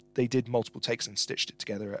whether they did multiple takes and stitched it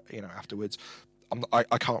together afterwards,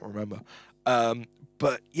 I can't remember.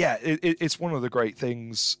 But it's one of the great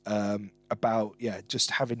things about just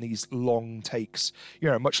having these long takes,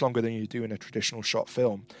 much longer than you do in a traditional shot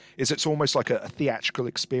film, is it's almost like a theatrical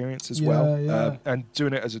experience as well. And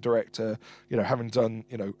doing it as a director, having done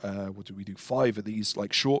what did we do, 5 of these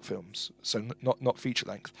short films, so not feature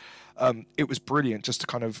length, it was brilliant just to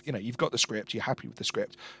kind of you've got the script, you're happy with the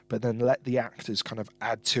script, but then let the actors kind of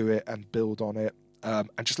add to it and build on it, and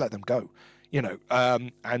just let them go,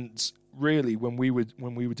 and really, when we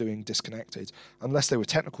were doing Disconnected, unless there were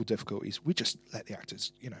technical difficulties, we just let the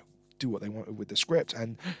actors, do what they wanted with the script.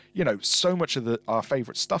 And so much of our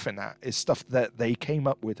favorite stuff in that is stuff that they came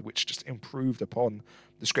up with, which just improved upon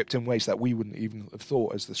the script in ways that we wouldn't even have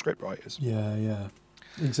thought as the script writers. Yeah.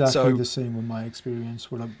 Exactly the same with my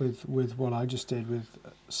experience with what I just did with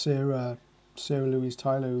Sarah Louise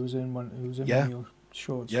Tyler, who was in one of your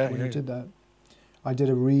shorts when you did that. I did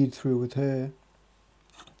a read through with her,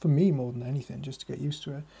 for me more than anything, just to get used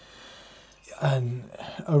to it. And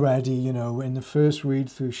already, in the first read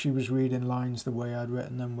through, she was reading lines the way I'd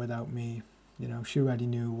written them without me. She already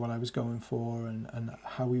knew what I was going for and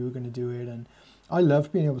how we were going to do it. And I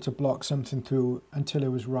loved being able to block something through until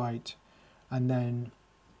it was right, and then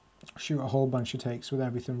shoot a whole bunch of takes with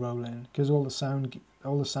everything rolling, because all the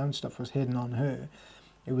sound stuff was hidden on her.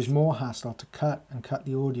 It was more hassle to cut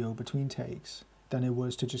the audio between takes than it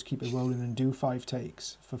was to just keep it rolling and do 5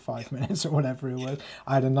 takes for 5 minutes or whatever it was.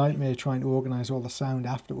 I had a nightmare trying to organise all the sound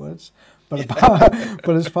afterwards. But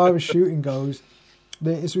but as far as shooting goes,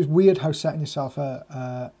 it's weird how setting yourself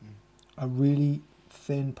a really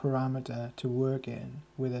thin parameter to work in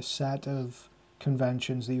with a set of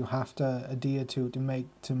conventions that you have to adhere to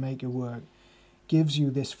make it work gives you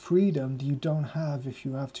this freedom that you don't have if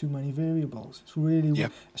you have too many variables. It's really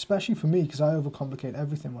especially for me, because I overcomplicate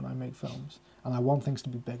everything when I make films, and I want things to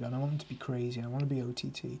be bigger, and I want them to be crazy, and I want to be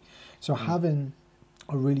OTT. So having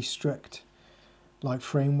a really strict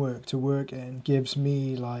framework to work in gives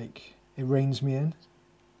me it reins me in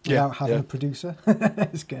without having a producer.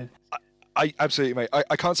 It's good. I absolutely, mate.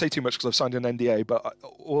 I can't say too much because I've signed an NDA, but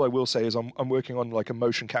all I will say is I'm working on a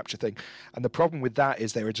motion capture thing, and the problem with that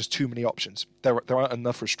is there are just too many options. There aren't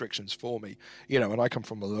enough restrictions for me, and I come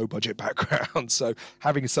from a low budget background, so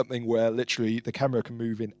having something where literally the camera can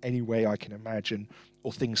move in any way I can imagine,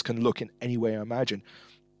 or things can look in any way I imagine,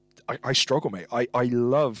 I struggle, mate. I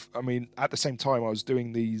love. I mean, at the same time, I was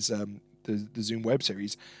doing these. The Zoom web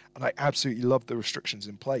series, and I absolutely love the restrictions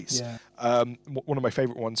in place. One of my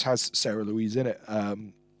favorite ones has Sarah Louise in it.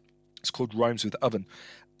 It's called Rhymes with Oven,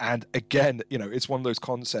 and again, it's one of those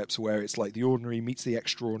concepts where it's like the ordinary meets the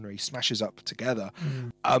extraordinary, smashes up together.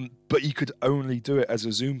 But you could only do it as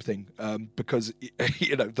a Zoom thing because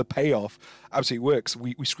the payoff absolutely works.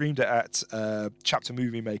 We screened it at Chapter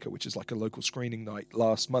Movie Maker, which is a local screening night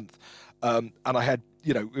last month, and I had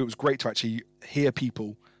it was great to actually hear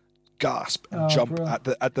people gasp and jump at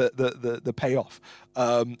the payoff,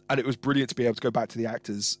 and it was brilliant to be able to go back to the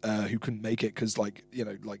actors who couldn't make it because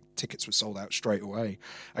tickets were sold out straight away,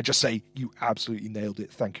 and just say, you absolutely nailed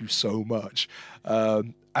it, thank you so much.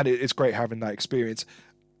 And it's great having that experience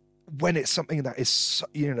when it's something that is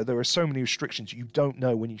there are so many restrictions. You don't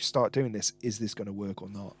know when you start doing this, is this going to work or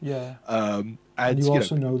not? And you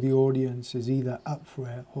also know the audience is either up for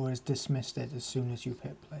it or has dismissed it as soon as you've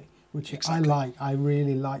hit play, which I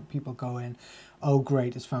really like people going, oh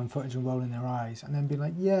great, it's found footage, and rolling their eyes, and then be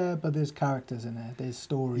like, yeah, but there's characters in it, there's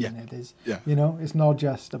story in it, there's it's not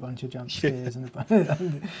just a bunch of jump scares.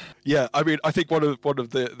 I mean, I think one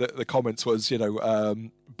of the comments was,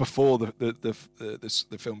 before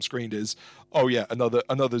the film screened is, oh yeah,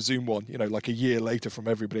 another Zoom one, a year later from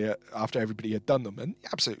everybody, after everybody had done them. And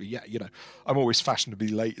absolutely, I'm always fashionably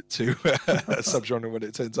late to a subgenre when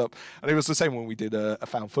it turns up, and it was the same when we did a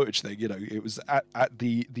found footage thing. It was at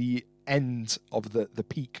the end of the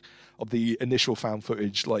peak of the initial found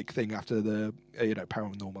footage thing after the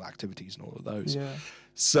Paranormal Activities and all of those.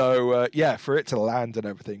 So for it to land and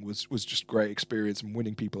everything was just great experience, and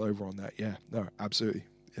winning people over on that. Absolutely.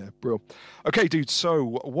 Brilliant. Okay, dude, so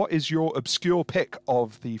what is your obscure pick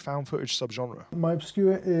of the found footage subgenre? My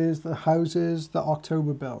obscure is the houses that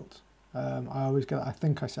October built. I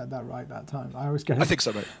think I said that right that time. I think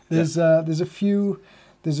so, mate.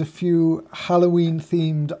 There's a few Halloween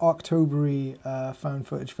themed October-y found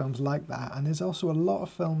footage films like that, and there's also a lot of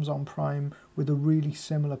films on Prime with a really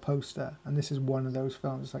similar poster, and this is one of those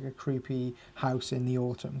films. It's like a creepy house in the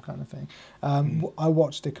autumn kind of thing. I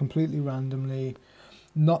watched it completely randomly,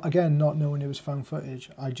 not knowing it was found footage.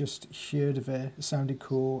 I just heard of it. It sounded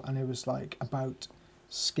cool, and it was about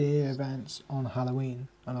scare events on Halloween,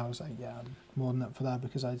 and I was like, yeah, I'm more than up for that,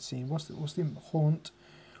 because I'd seen what's the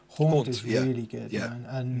Haunt is really good, man.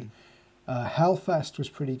 And Hellfest was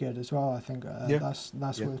pretty good as well. I think that's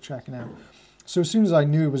worth checking out. So as soon as I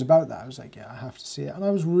knew it was about that, I was like, I have to see it. And I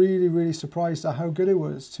was really, really surprised at how good it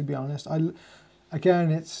was, to be honest.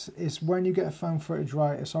 It's when you get a found footage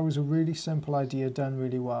right, it's always a really simple idea done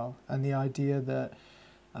really well. And the idea that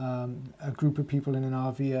a group of people in an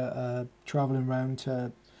RV are traveling around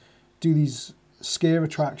to do these scare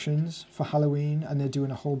attractions for Halloween, and they're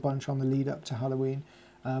doing a whole bunch on the lead up to Halloween.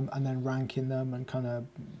 And then ranking them and kind of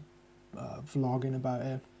vlogging about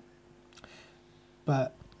it.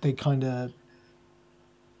 But they kind of,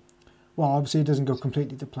 well, obviously it doesn't go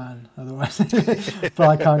completely to plan, otherwise, but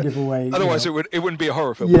I can't give away. Otherwise, it wouldn't be a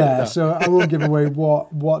horror film. Yeah, no. So I won't give away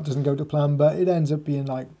what doesn't go to plan, but it ends up being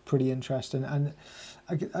like pretty interesting. And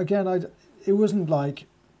again, it wasn't like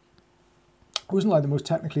the most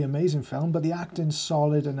technically amazing film, but the acting's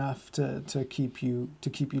solid enough to keep you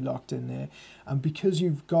locked in there. And because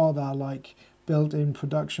you've got that like built-in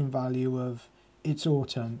production value of it's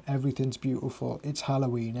autumn, everything's beautiful, it's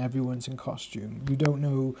Halloween, everyone's in costume. You don't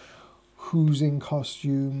know who's in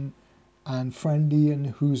costume and friendly and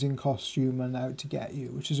who's in costume and out to get you,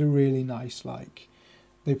 which is a really nice, like,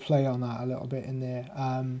 they play on that a little bit in there.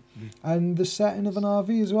 And the setting of an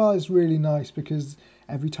RV as well is really nice, because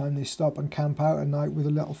every time they stop and camp out at night with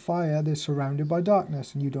a little fire, they're surrounded by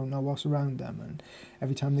darkness and you don't know what's around them. And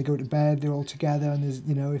every time they go to bed, they're all together, and there's,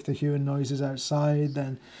 you know, if they're hearing noises outside,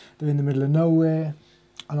 then they're in the middle of nowhere.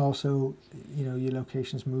 And also, you know, your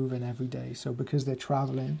location's moving every day. So because they're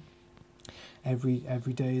traveling, every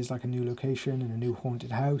day is like a new location and a new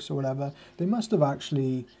haunted house or whatever, they must have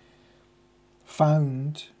actually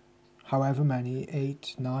found however many,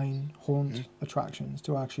 8, 9 haunt attractions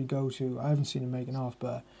to actually go to. I haven't seen them making off,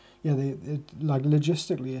 but yeah, they like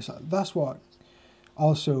logistically, that's what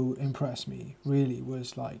also impressed me really,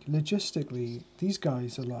 was like logistically, these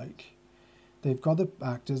guys are like, they've got the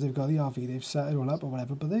actors, they've got the RV, they've set it all up or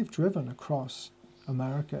whatever, but they've driven across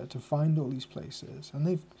America to find all these places,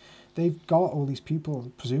 and they've got all these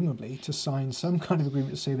people presumably to sign some kind of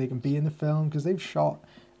agreement to say they can be in the film, because they've shot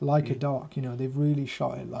like a doc, you know, they've really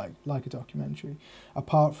shot it like a documentary,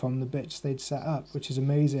 apart from the bits they'd set up, which is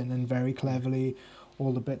amazing. And very cleverly,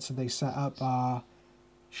 all the bits that they set up are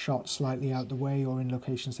shot slightly out the way or in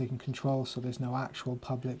locations they can control, so there's no actual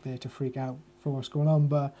public there to freak out for what's going on.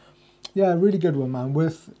 But yeah, really good one, man,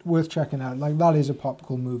 worth checking out. Like, that is a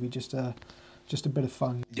popcorn movie, just a bit of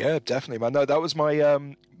fun. Yeah, definitely, man. No, that was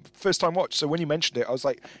my first time watch, so when you mentioned it, I was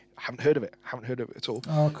like, I haven't heard of it at all.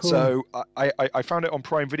 Oh, cool. So I found it on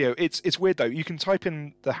Prime Video. It's weird though, you can type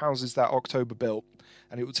in the houses that October built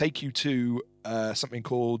and it will take you to something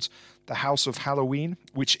called The House of Halloween,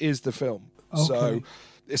 which is the film. Okay. So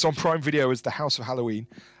it's on Prime Video as The House of Halloween,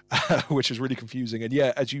 which is really confusing. And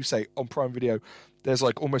yeah, as you say, on Prime Video there's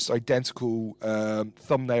like almost identical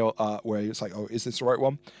thumbnail art where it's like, oh, is this the right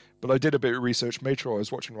one? But I did a bit of research, made sure I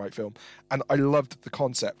was watching the right film, and I loved the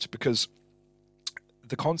concept, because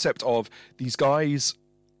the concept of these guys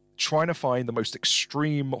trying to find the most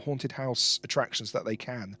extreme haunted house attractions that they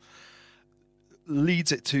can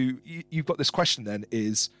leads it to, you've got this question then,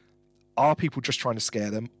 is, are people just trying to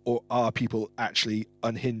scare them, or are people actually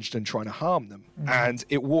unhinged and trying to harm them? And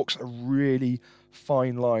it walks a really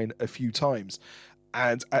fine line a few times.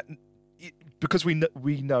 And because we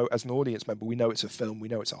know as an audience member, we know it's a film, we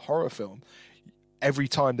know it's a horror film, every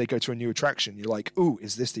time they go to a new attraction, you're like, ooh,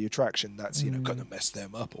 is this the attraction that's, you know, going to mess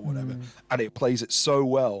them up or whatever? And it plays it so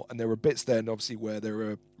well. And there are bits then, obviously, where there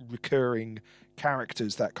are recurring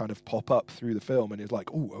characters that kind of pop up through the film, and it's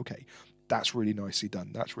like, ooh, okay, that's really nicely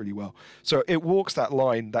done. That's really well. So it walks that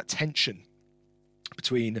line, that tension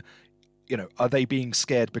between, you know, are they being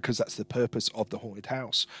scared because that's the purpose of the haunted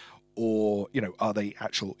house? Or, you know, are they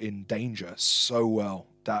actual in danger so well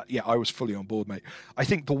that, yeah, I was fully on board, mate. I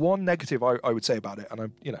think the one negative I would say about it, and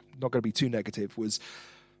I'm, you know, not going to be too negative, was,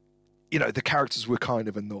 you know, the characters were kind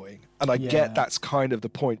of annoying. And I get that's kind of the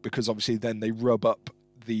point, because obviously then they rub up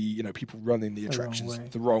the, you know, people running the attractions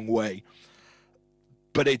the wrong way.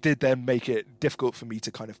 But it did then make it difficult for me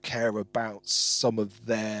to kind of care about some of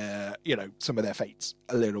their, you know, some of their fates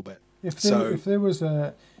a little bit.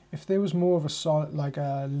 If there was more of a solid, like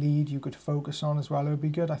a lead you could focus on as well, it would be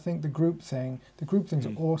good. I think the group things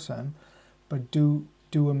are awesome, but do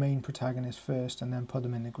a main protagonist first and then put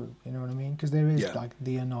them in the group. You know what I mean? Because there is like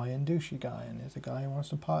the annoying douchey guy, and there's a guy who wants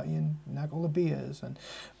to party and nag all the beers,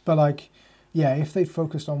 but like, yeah, if they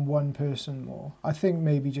focused on one person more, I think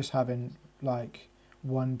maybe just having like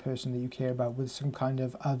one person that you care about with some kind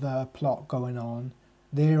of other plot going on,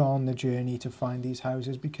 they're on the journey to find these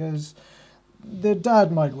houses, because their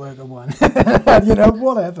dad might work at one, you know,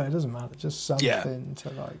 whatever, it doesn't matter, just something to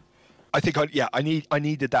like. I think I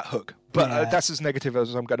needed that hook, but that's as negative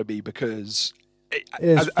as I'm going to be, because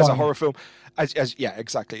as a horror film, as yeah,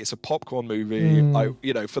 exactly, it's a popcorn movie. I,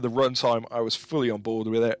 you know, for the runtime, I was fully on board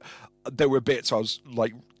with it. There were bits I was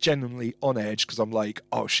like genuinely on edge, because I'm like,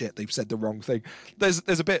 oh shit, they've said the wrong thing. There's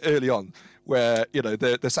a bit early on where, you know,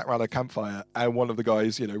 they're sat around a campfire and one of the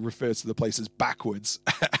guys, you know, refers to the place as backwards,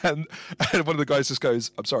 and one of the guys just goes,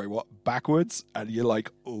 I'm sorry, what, backwards? And you're like,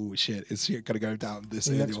 oh shit, is she going to go down this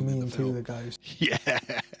early on in the film? The guys. Yeah.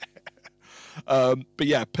 But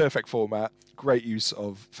yeah, perfect format. Great use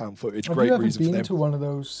of found footage. Have great you ever reason for them. been to one of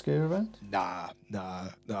those scare events? Nah.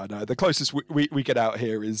 The closest we get out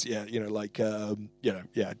here is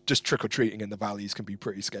just trick or treating in the valleys can be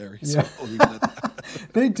pretty scary. Yeah. So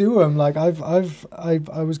They do them. Like I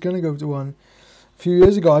was gonna go to one a few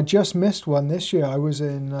years ago. I just missed one this year. I was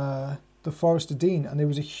in the Forest of Dean, and there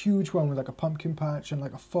was a huge one with like a pumpkin patch and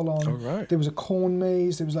like a full on. Oh, right. There was a corn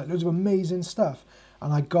maze. There was like loads of amazing stuff,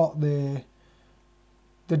 and I got there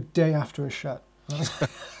the day after it shut.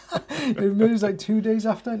 It was like 2 days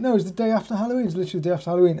after. No, it was the day after Halloween. It was literally the day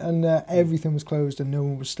after Halloween, and everything was closed and no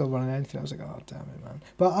one was still running anything. I was like, oh damn it, man.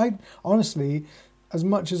 But I honestly, as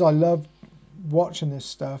much as I love watching this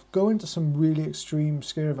stuff, going to some really extreme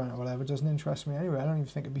scare event or whatever doesn't interest me anyway. I don't even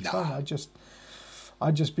think it'd be fun.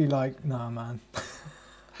 I'd just be like, nah, man.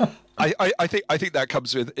 I think that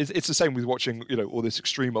comes with it's the same with watching all this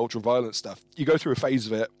extreme ultra violent stuff. You go through a phase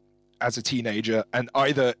of it as a teenager, and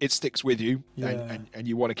either it sticks with you and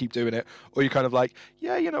you want to keep doing it, or you're kind of like,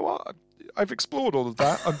 yeah, you know what, I've explored all of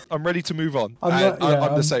that. I'm ready to move on.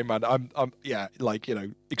 I'm the same, man. I'm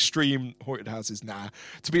extreme haunted houses. Nah.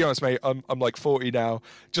 To be honest, mate, I'm like 40 now.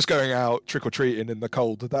 Just going out trick or treating in the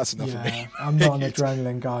cold, that's enough for me. I'm not an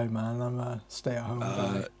adrenaline guy, man. I'm a stay at home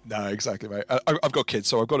guy. No, exactly, mate. I've got kids,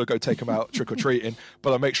 so I've got to go take them out trick or treating.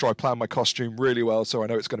 But I make sure I plan my costume really well, so I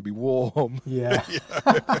know it's going to be warm. Yeah.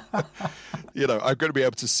 I'm going to be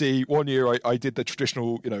able to see. One year I did the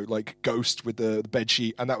traditional, like ghost with the bed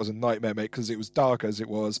sheet, and that was a nightmare, mate, because it was dark as it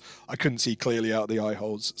was. I couldn't see clearly out the eye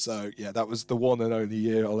holes. So yeah, that was the one and only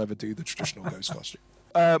year I'll ever do the traditional ghost costume.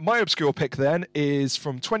 My obscure pick then is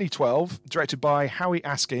from 2012, directed by Howie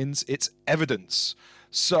Askins. It's Evidence.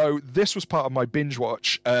 So this was part of my binge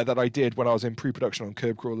watch that I did when I was in pre-production on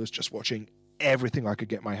Curb Crawlers, just watching everything I could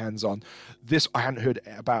get my hands on. This, I hadn't heard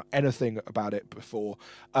about anything about it before.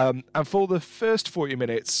 And for the first 40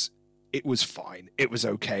 minutes, it was fine. It was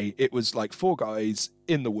okay. It was like four guys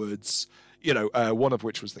in the woods, one of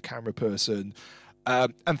which was the camera person.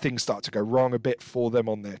 And things start to go wrong a bit for them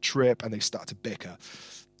on their trip, and they start to bicker.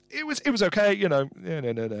 It was okay,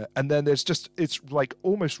 and then it's like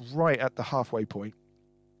almost right at the halfway point,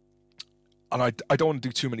 and I don't want to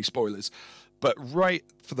do too many spoilers, but right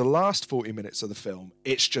for the last 40 minutes of the film,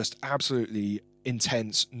 it's just absolutely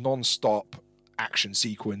intense, non-stop action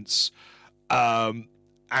sequence, and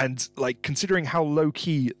like considering how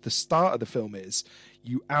low-key the start of the film is,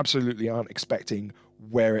 you absolutely aren't expecting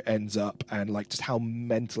where it ends up, and like just how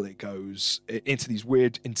mental it goes into these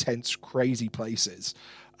weird, intense, crazy places.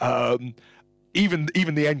 Even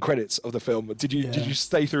the end credits of the film. Did you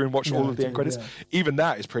stay through and watch all of the end credits? Yeah. Even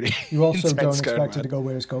that is pretty. You also don't expect it to go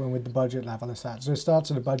where it's going with the budget level it's at. So it starts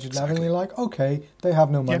at a budget level, and you're like, okay, they have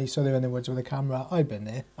no money, so they're in the woods with a camera. I've been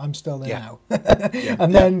there. I'm still there now.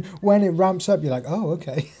 And then when it ramps up, you're like, oh,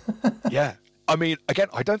 okay. Yeah. I mean, again,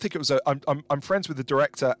 I don't think it was I'm friends with the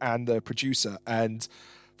director and the producer, and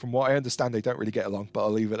from what I understand, they don't really get along. But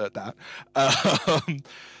I'll leave it at that.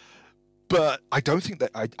 But I don't think they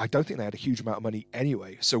had a huge amount of money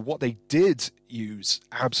anyway. So what they did use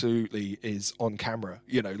absolutely is on camera.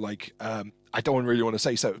 I don't really want to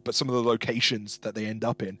say so, but some of the locations that they end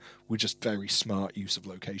up in were just very smart use of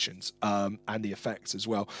locations, and the effects as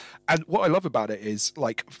well. And what I love about it is,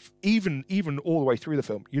 like, even all the way through the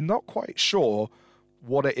film, you're not quite sure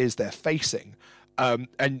what it is they're facing.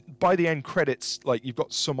 And by the end credits, like, you've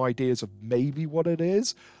got some ideas of maybe what it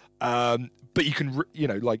is. But you can,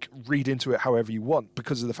 read into it however you want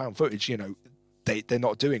because of the found footage. They're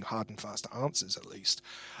not doing hard and fast answers, at least.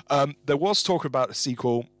 There was talk about a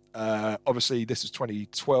sequel. Obviously, this was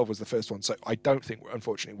 2012 was the first one, so I don't think,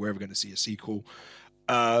 unfortunately, we're ever going to see a sequel.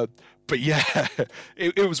 But yeah,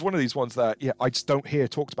 it was one of these ones that I just don't hear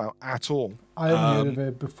talked about at all. I hadn't heard of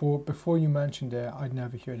it before you mentioned it. I'd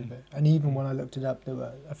never heard of it, and even when I looked it up, there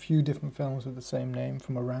were a few different films with the same name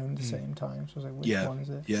from around the same time. So I was like, which one is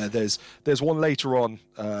it? Yeah, there's one later on,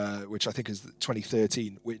 which I think is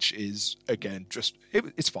 2013, which is again just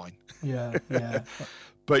it's fine. Yeah.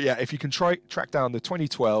 But yeah, if you can track down the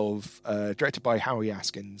 2012, directed by Howie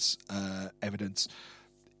Askins, Evidence.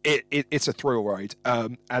 It's a thrill ride,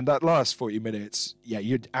 and that last 40 minutes,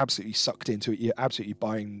 you're absolutely sucked into it. You're absolutely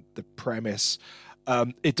buying the premise.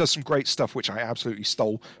 It does some great stuff, which I absolutely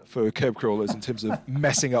stole for Curb Crawlers in terms of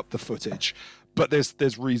messing up the footage. But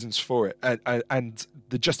there's reasons for it, and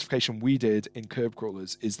the justification we did in Curb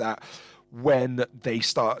Crawlers is that when they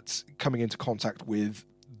start coming into contact with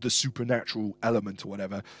the supernatural element or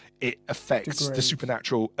whatever, it affects the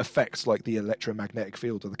supernatural affects like the electromagnetic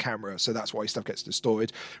field of the camera, so that's why stuff gets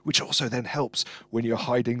distorted, which also then helps when you're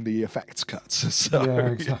hiding the effects cuts. So, yeah,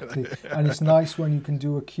 exactly. And it's nice when you can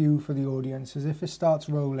do a cue for the audience, as if it starts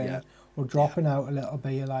rolling or dropping out a little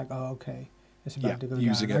bit, you're like, oh, okay, it's about to go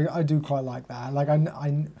down. I do quite like that. Like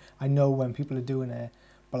I know when people are doing it,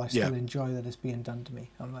 but I still enjoy that it's being done to me.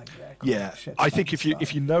 I'm like, I think if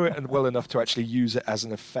you know it and well enough to actually use it as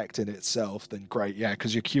an effect in itself, then great,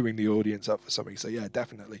 because you're queuing the audience up for something. So yeah,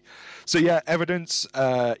 definitely. So yeah, Evidence,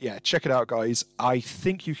 check it out, guys. I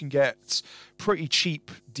think you can get pretty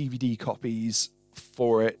cheap DVD copies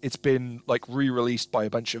for it. It's been like re-released by a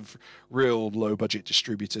bunch of real low budget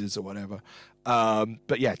distributors or whatever.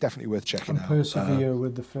 But yeah, definitely worth checking out. Persevere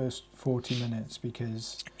with the first 40 minutes,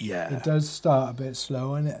 because it does start a bit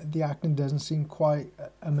slow and the acting doesn't seem quite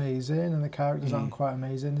amazing and the characters aren't quite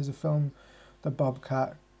amazing. There's a film that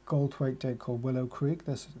Bobcat Goldthwait did called Willow Creek.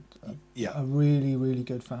 That's a really, really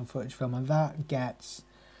good found footage film, and that gets...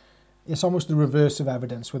 It's almost the reverse of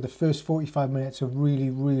Evidence, where the first 45 minutes are really,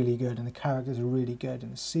 really good and the characters are really good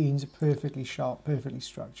and the scenes are perfectly shot, perfectly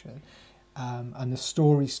structured, and the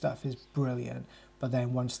story stuff is brilliant. But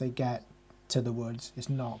then once they get to the woods, it's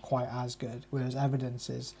not quite as good. Whereas Evidence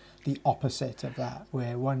is the opposite of that,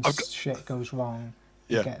 where once shit goes wrong,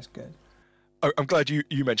 it gets good. I'm glad you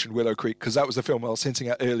mentioned Willow Creek, because that was the film I was hinting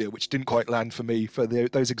at earlier, which didn't quite land for me for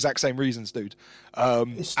those exact same reasons, dude.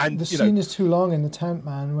 The scene is too long in the tent,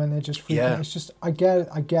 man, when they're just freaking. Yeah. It's just I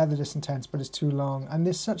get that it's intense, but it's too long. And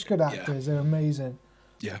there's such good actors; they're amazing.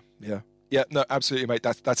 Yeah. No, absolutely, mate.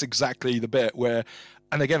 That's exactly the bit where,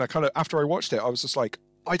 and again, I kind of after I watched it, I was just like,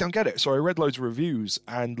 I don't get it. So I read loads of reviews,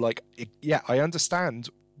 and like, I understand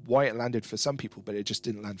why it landed for some people, but it just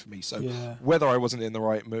didn't land for me. So whether I wasn't in the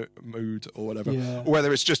right mood or whatever, or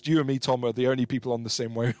whether it's just you and me, Tom, are the only people on the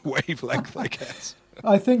same wavelength, I guess.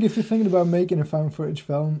 I think if you're thinking about making a found footage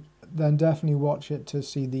film, then definitely watch it to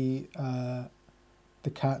see the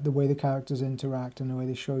way the characters interact and the way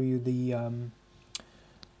they show you the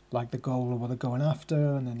like the goal of what they're going after,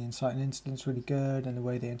 and then the inciting incident's really good, and the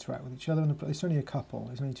way they interact with each other. And it's only a couple;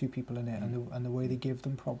 there's only two people in it, and the way they give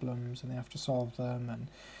them problems and they have to solve them, and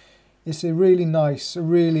it's a really nice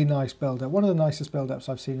build-up. One of the nicest build-ups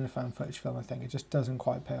I've seen in a found footage film. I think it just doesn't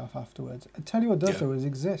quite pay off afterwards. I tell you what does though is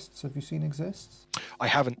Exists. Have you seen Exists? I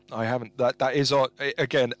haven't. That is on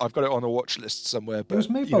again. I've got it on a watch list somewhere. But it was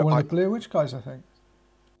made by one of the Blair Witch guys, I think.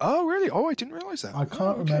 Oh really? Oh, I didn't realise that. I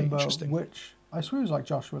can't remember which. I swear it was like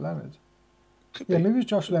Joshua Leonard. Could be. Maybe it was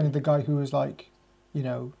Joshua Leonard, the guy who was like,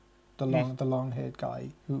 the long-haired guy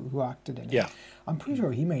who acted in it. Yeah. I'm pretty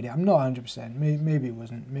sure he made it. I'm not 100%. Maybe it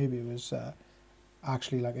wasn't. Maybe it was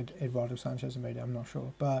actually like Eduardo Sanchez who made it. I'm not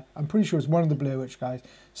sure. But I'm pretty sure it's one of the Blair Witch guys.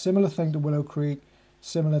 Similar thing to Willow Creek.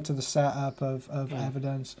 Similar to the setup of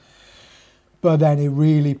Evidence. But then it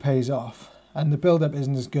really pays off. And the build-up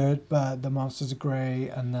isn't as good, but the monsters are great,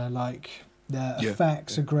 and the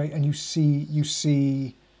effects are great, and you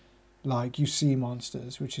see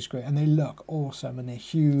monsters, which is great, and they look awesome, and they're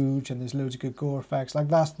huge, and there's loads of good gore effects. Like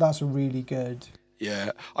that's a really good.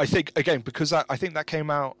 Yeah, I think again because I think that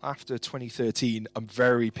came out after 2013. I'm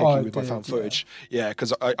very picky with my found footage. Yeah,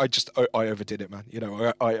 because I overdid it, man.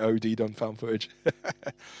 I OD'd on found footage.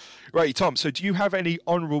 Right, Tom. So do you have any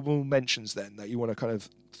honourable mentions then that you want to kind of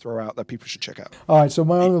throw out that people should check out? All right, so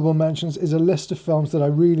my honourable mentions is a list of films that I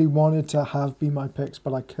really wanted to have be my picks,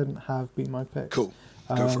 but I couldn't have be my picks. Cool.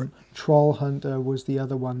 Go for it. Troll Hunter was the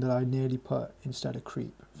other one that I nearly put instead of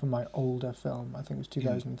Creep for my older film. I think it was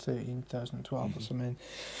 2013, 2012 or something.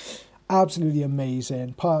 Absolutely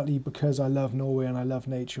amazing, partly because I love Norway and I love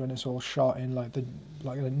nature, and it's all shot in like the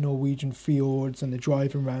Norwegian fjords, and they're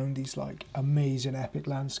driving around these like amazing epic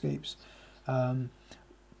landscapes.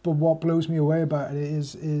 But what blows me away about it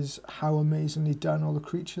is how amazingly done all the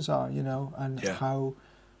creatures are, and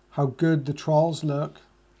how good the trolls look,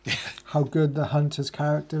 how good the hunter's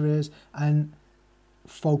character is, and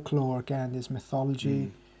folklore again. There's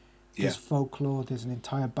mythology. There's folklore, there's an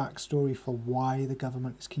entire backstory for why the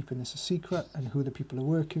government is keeping this a secret, and who the people are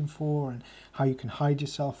working for, and how you can hide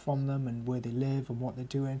yourself from them, and where they live and what they're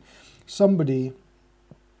doing. Somebody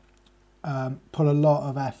put a lot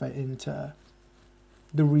of effort into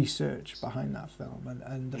the research behind that film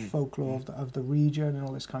and the folklore of the region and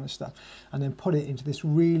all this kind of stuff, and then put it into this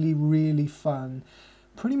really, really fun,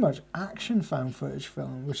 pretty much action found footage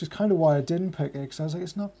film, which is kind of why I didn't pick it, because I was like,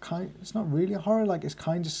 it's not really a horror, like it's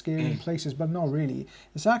kind of scary in places, but not really.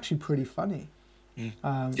 It's actually pretty funny.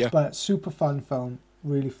 But super fun film,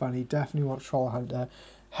 really funny. Definitely watch Troll Hunter.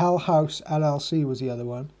 Hell House LLC was the other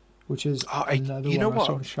one, which is another one I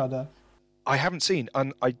saw on Shudder. I haven't seen,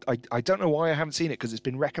 and I don't know why I haven't seen it, because it's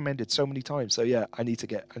been recommended so many times. So yeah, I need to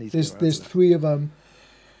get. There's three of them.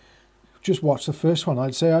 Just watch the first one.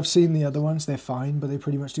 I'd say I've seen the other ones. They're fine, but they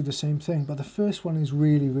pretty much do the same thing. But the first one is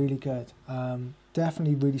really, really good.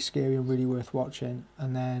 Definitely really scary and really worth watching.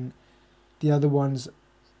 And then the other ones,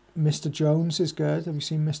 Mr. Jones is good. Have you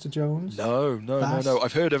seen Mr. Jones? No.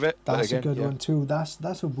 I've heard of it. That's a good one too.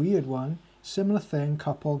 That's a weird one. Similar thing.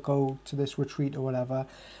 Couple go to this retreat or whatever,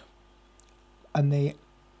 and they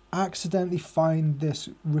accidentally find this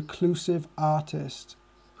reclusive artist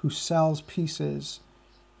who sells pieces.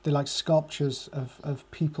 They're like sculptures of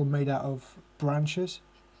people made out of branches.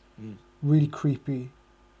 Really creepy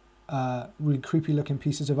looking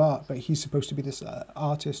pieces of art. But he's supposed to be this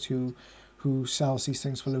artist who sells these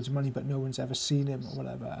things for loads of money, but no one's ever seen him or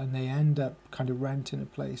whatever. And they end up kind of renting a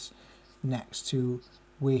place next to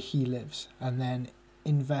where he lives, and then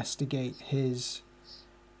investigate his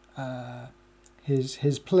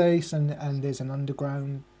place. And there's an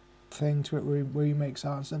underground thing to it where he makes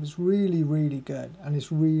art and stuff. It's really, really good, and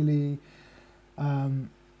it's really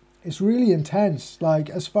intense. Like,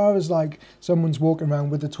 as far as like someone's walking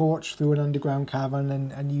around with a torch through an underground cavern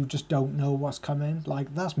and you just don't know what's coming,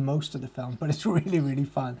 like, that's most of the film, but it's really, really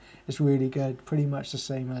fun. It's really good. Pretty much the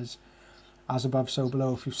same as Above, So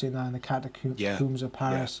Below, if you've seen that, in the catacombs of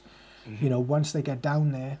Paris. Yeah. Mm-hmm. You know, once they get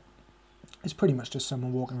down there, it's pretty much just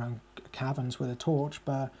someone walking around caverns with a torch.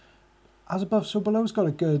 But As Above, So Below's got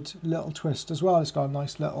a good little twist as well. It's got a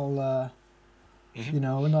nice little, you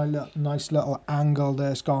know, a nice little angle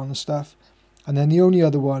there it's got on the stuff. And then the only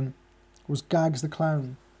other one was Gags the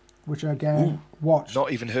Clown, which I again watched.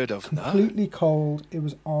 Not even heard of. Completely cold. It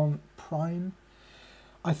was on Prime.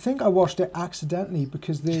 I think I watched it accidentally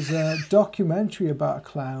because there's a documentary about a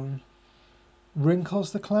clown,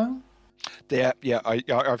 Wrinkles the Clown. Yeah,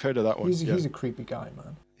 I've heard of that one. He's a creepy guy,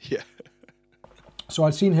 man. Yeah. So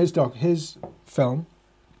I'd seen his film.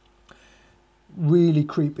 Really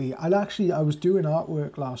creepy. I was doing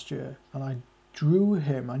artwork last year and I drew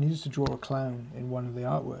him. I needed to draw a clown in one of the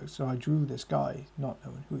artworks, so I drew this guy, not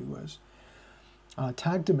knowing who he was. I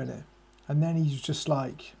tagged him in it, and then he's just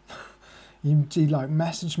like, he like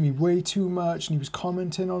messaged me way too much, and he was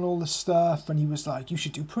commenting on all the stuff, and he was like, "You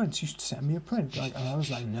should do prints. You should send me a print." Like, and I was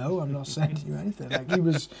like, "No, I'm not sending you anything." Like,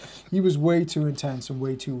 he was way too intense and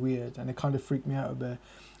way too weird, and it kind of freaked me out a bit.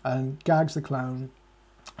 And Gags the Clown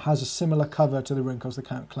has a similar cover to the Wrinkles the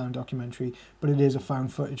Clown documentary, but it is a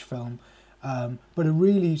found footage film. But a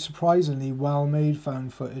really surprisingly well-made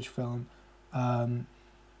found footage film.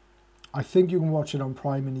 I think you can watch it on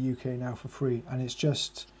Prime in the UK now for free, and it's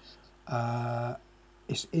just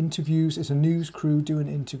it's interviews. It's a news crew doing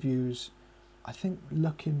interviews. I think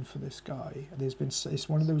looking for this guy. It's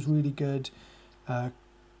one of those really good.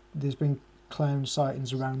 There's been clown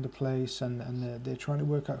sightings around the place, and they're trying to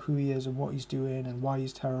work out who he is and what he's doing and why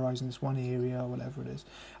he's terrorizing this one area or whatever it is,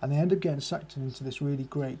 and they end up getting sucked into this really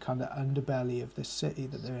great kind of underbelly of this city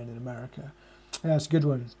that they're in America. Yeah, it's a good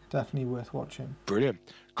one. Definitely worth watching. Brilliant.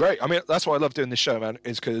 Great. I mean, that's why I love doing this show, man,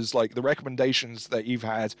 is because like the recommendations that you've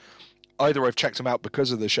had, either I've checked them out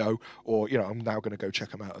because of the show, or, you know, I'm now going to go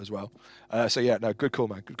check them out as well. So yeah, no, good call,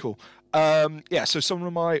 man. Good call. Yeah, so some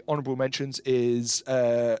of my honourable mentions is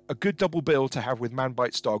a good double bill to have with Man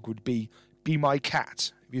Bites Dog would be My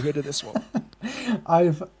Cat. Have you heard of this one?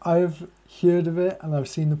 I've heard of it, and I've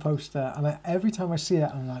seen the poster, and every time I see it,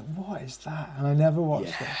 I'm like, what is that? And I never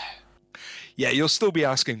watched it. Yeah, you'll still be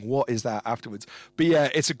asking, what is that afterwards? But yeah,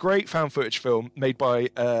 it's a great found footage film made by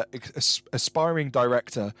an aspiring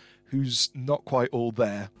director who's not quite all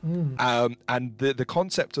there. And the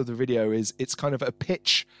concept of the video is it's kind of a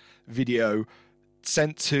pitch video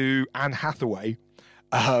sent to Anne Hathaway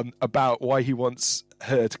about why he wants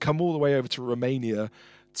her to come all the way over to Romania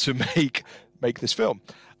to make this film.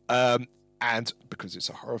 And because it's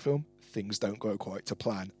a horror film, things don't go quite to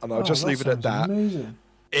plan. And I'll just leave it at that. Amazing.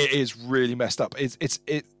 It is really messed up.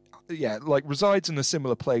 It like resides in a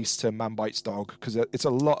similar place to Man Bites Dog, because it's a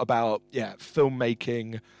lot about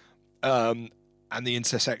filmmaking and the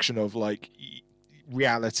intersection of like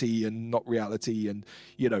reality and not reality, and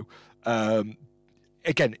you know,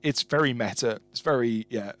 again, it's very meta. It's very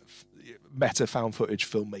meta found footage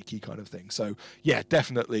filmmaking kind of thing. So yeah,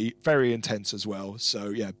 definitely very intense as well.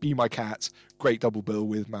 So yeah, Be My Cat, great double bill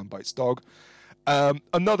with Man Bites Dog.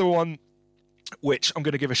 Another one which I'm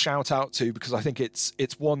going to give a shout out to, because I think it's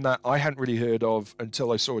one that I hadn't really heard of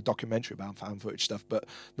until I saw a documentary about found footage stuff, but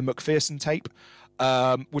the McPherson tape,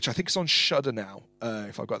 which I think is on Shudder now,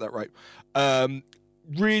 if I got that right.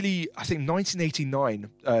 Really, I think 1989,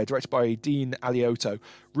 directed by Dean Aliotto.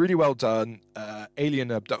 Really well done.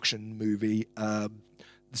 Alien abduction movie.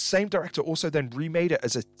 The same director also then remade it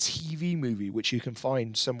as a TV movie, which you can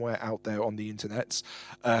find somewhere out there on the internet,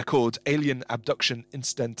 called Alien Abduction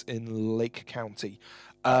Incident in Lake County.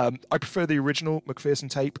 I prefer the original McPherson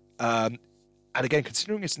tape. And again,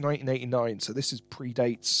 considering it's 1989, so this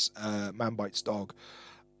predates Man Bites Dog,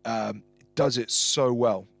 does it so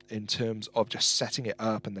well in terms of just setting it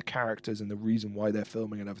up and the characters and the reason why they're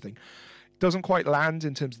filming and everything. Doesn't quite land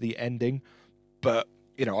in terms of the ending, but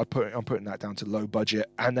I'm putting that down to low budget.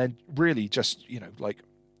 And then really just, like,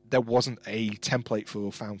 there wasn't a template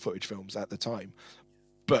for found footage films at the time,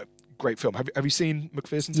 but great film. Have you seen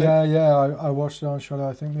McPherson tape? Yeah, I watched it on Shudder,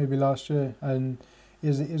 I think maybe last year, and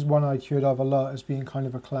is one I heard of a lot as being kind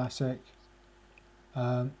of a classic.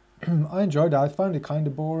 I enjoyed it. I found it kind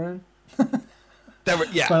of boring.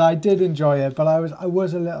 Yeah. But I did enjoy it. But I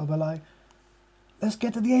was a little bit like, let's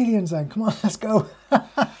get to the aliens then. Come on, let's go.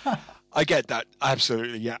 I get that,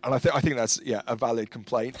 absolutely, yeah, and I think that's a valid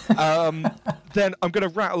complaint. Then I'm going to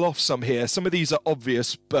rattle off some here. Some of these are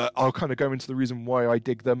obvious, but I'll kind of go into the reason why I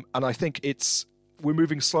dig them. And I think we're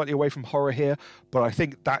moving slightly away from horror here, but I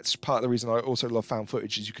think that's part of the reason I also love found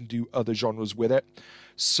footage is you can do other genres with it.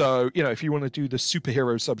 So if you want to do the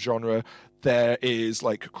superhero subgenre, there is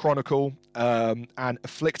like Chronicle and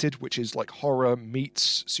Afflicted, which is like horror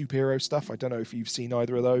meets superhero stuff. I don't know if you've seen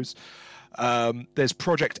either of those. There's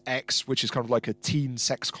Project X, which is kind of like a teen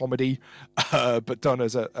sex comedy, but done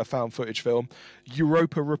as a found footage film.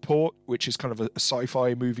 Europa Report, which is kind of a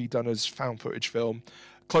sci-fi movie done as found footage film.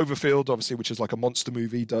 Cloverfield, obviously, which is like a monster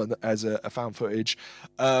movie done as a found footage.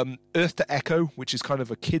 Earth to Echo, which is kind of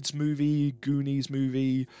a kids movie, Goonies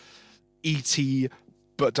movie, E.T.,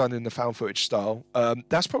 but done in the found footage style.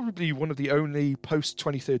 That's probably one of the only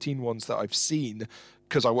post-2013 ones that I've seen,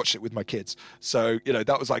 because I watched it with my kids. So,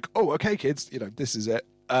 that was like, oh, okay, kids, this is it.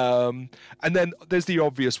 And then there's the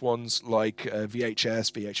obvious ones like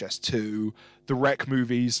VHS, VHS2, the Wreck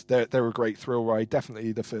movies. They're a great thrill ride.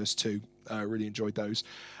 Definitely the first two. Really enjoyed those.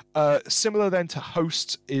 Similar then to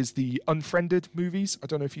Host is the Unfriended movies. I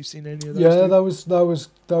don't know if you've seen any of those. Yeah, that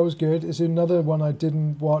was good. It's another one I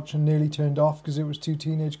didn't watch and nearly turned off because it was two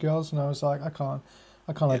teenage girls, and I was like, I can't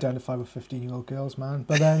identify with 15-year-old girls, man.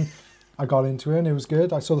 But then I got into it and it was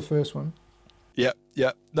good. I saw the first one.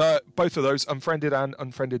 Yeah. No, both of those, Unfriended and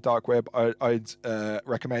Unfriended Dark Web, I'd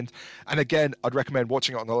recommend. And again, I'd recommend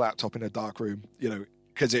watching it on the laptop in a dark room,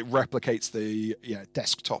 because it replicates the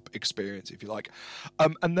desktop experience, if you like.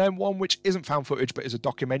 And then one which isn't found footage but is a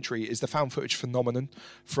documentary is the Found Footage Phenomenon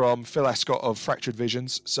from Phil Escott of Fractured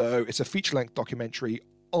Visions. So it's a feature-length documentary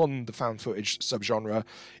on the found footage subgenre.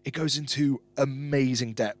 It goes into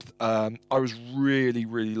amazing depth. I was really,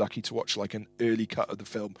 really lucky to watch like an early cut of the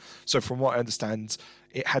film. So from what I understand,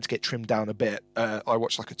 it had to get trimmed down a bit. I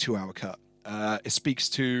watched like a 2-hour cut. It speaks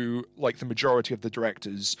to like the majority of the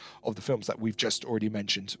directors of the films that we've just already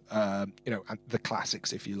mentioned, and the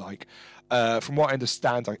classics, if you like. From what I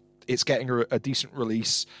understand, it's getting a decent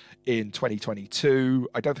release in 2022.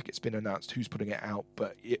 I don't think it's been announced who's putting it out,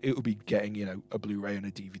 but it will be getting, a Blu-ray and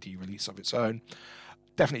a DVD release of its own.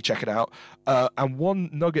 Definitely check it out. And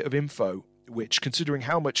one nugget of info, which, considering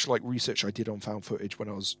how much like research I did on found footage when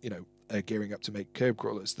I was, gearing up to make Curb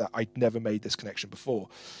Crawlers, that I'd never made this connection before,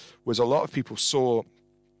 was a lot of people saw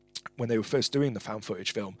when they were first doing the found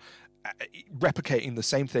footage film, replicating the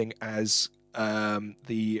same thing as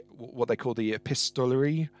what they call the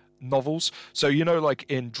epistolary novels. So like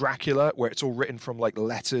in Dracula, where it's all written from like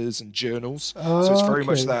letters and journals. So it's very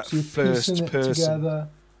much that so first person. Together.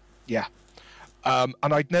 Yeah. And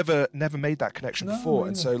I'd never made that connection before.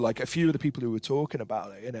 And so like a few of the people who were talking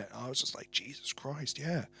about it in it, I was just like, Jesus Christ,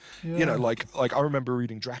 yeah. Like I remember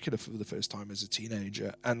reading Dracula for the first time as a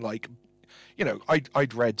teenager, and like,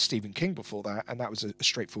 I'd read Stephen King before that, and that was a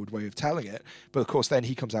straightforward way of telling it. But of course, then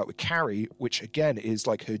he comes out with Carrie, which again is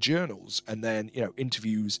like her journals, and then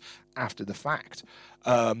interviews after the fact.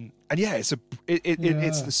 And yeah,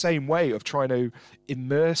 it's the same way of trying to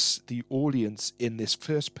immerse the audience in this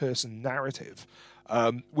first-person narrative,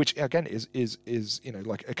 which again is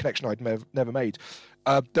like a connection I'd never made.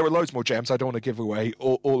 There are loads more gems. I don't want to give away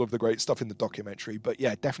all of the great stuff in the documentary, but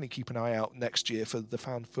yeah, definitely keep an eye out next year for the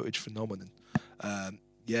Found Footage Phenomenon.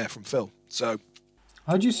 From Phil. So,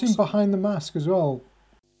 how'd you seen Behind the Mask as well?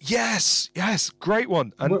 Yes, great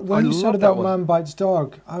one. And when you said about Man Bites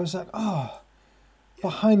Dog, I was like, oh,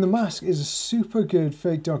 Behind the Mask is a super good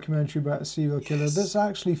fake documentary about a serial killer. That's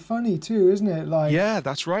actually funny too, isn't it? Like, yeah,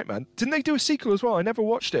 that's right, man. Didn't they do a sequel as well? I never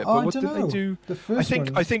watched it. But what did they do? The first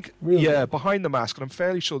I think, really yeah, good. Behind the Mask, and I'm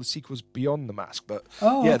fairly sure the sequel's Beyond the Mask. But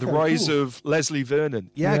the rise of Leslie Vernon.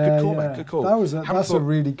 Yeah, good call, man. Good call. That's a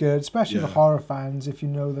really good, especially for horror fans. If you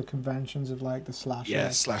know the conventions of like the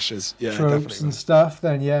slashers, tropes and stuff,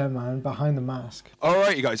 then yeah, man, Behind the Mask. All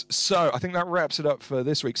right, you guys. So I think that wraps it up for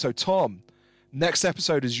this week. So Tom, next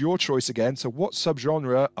episode is your choice again. So what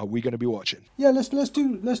subgenre are we going to be watching? Yeah, let's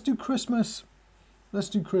do Christmas. Let's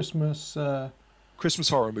do Christmas. Christmas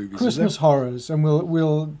horror movies. Christmas horrors, and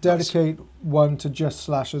we'll dedicate one to just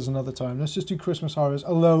slashers another time. Let's just do Christmas horrors.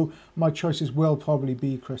 Although my choices will probably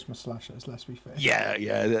be Christmas slashers. Let's be fair.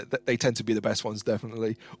 Yeah, they tend to be the best ones,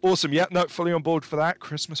 definitely. Awesome. Yeah, no, fully on board for that.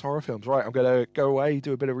 Christmas horror films. Right, I'm gonna go away,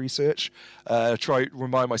 do a bit of research, try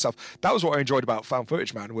remind myself. That was what I enjoyed about Found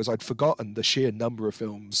Footage, man. Was I'd forgotten the sheer number of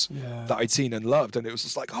films that I'd seen and loved, and it was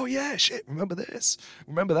just like, oh yeah, shit, remember this,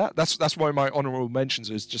 remember that. That's why my honorable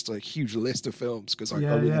mentions is just a huge list of films. Because I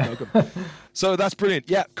really know them. So that's brilliant.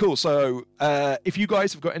 Yeah, cool. So if you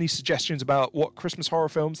guys have got any suggestions about what Christmas horror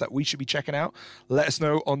films that we should be checking out, let us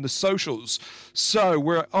know on the socials. So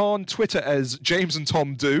we're on Twitter as James and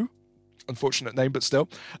Tom Do. Unfortunate name, but still.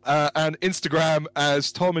 And Instagram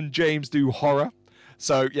as Tom and James Do Horror.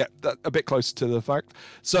 So, yeah, a bit closer to the fact.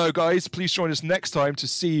 So, guys, please join us next time to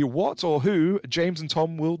see what or who James and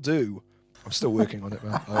Tom will do. I'm still working on it,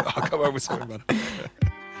 man. I'll come up with something, man.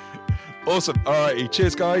 Awesome. All righty.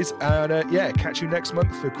 Cheers, guys. And catch you next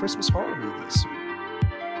month for Christmas horror movies.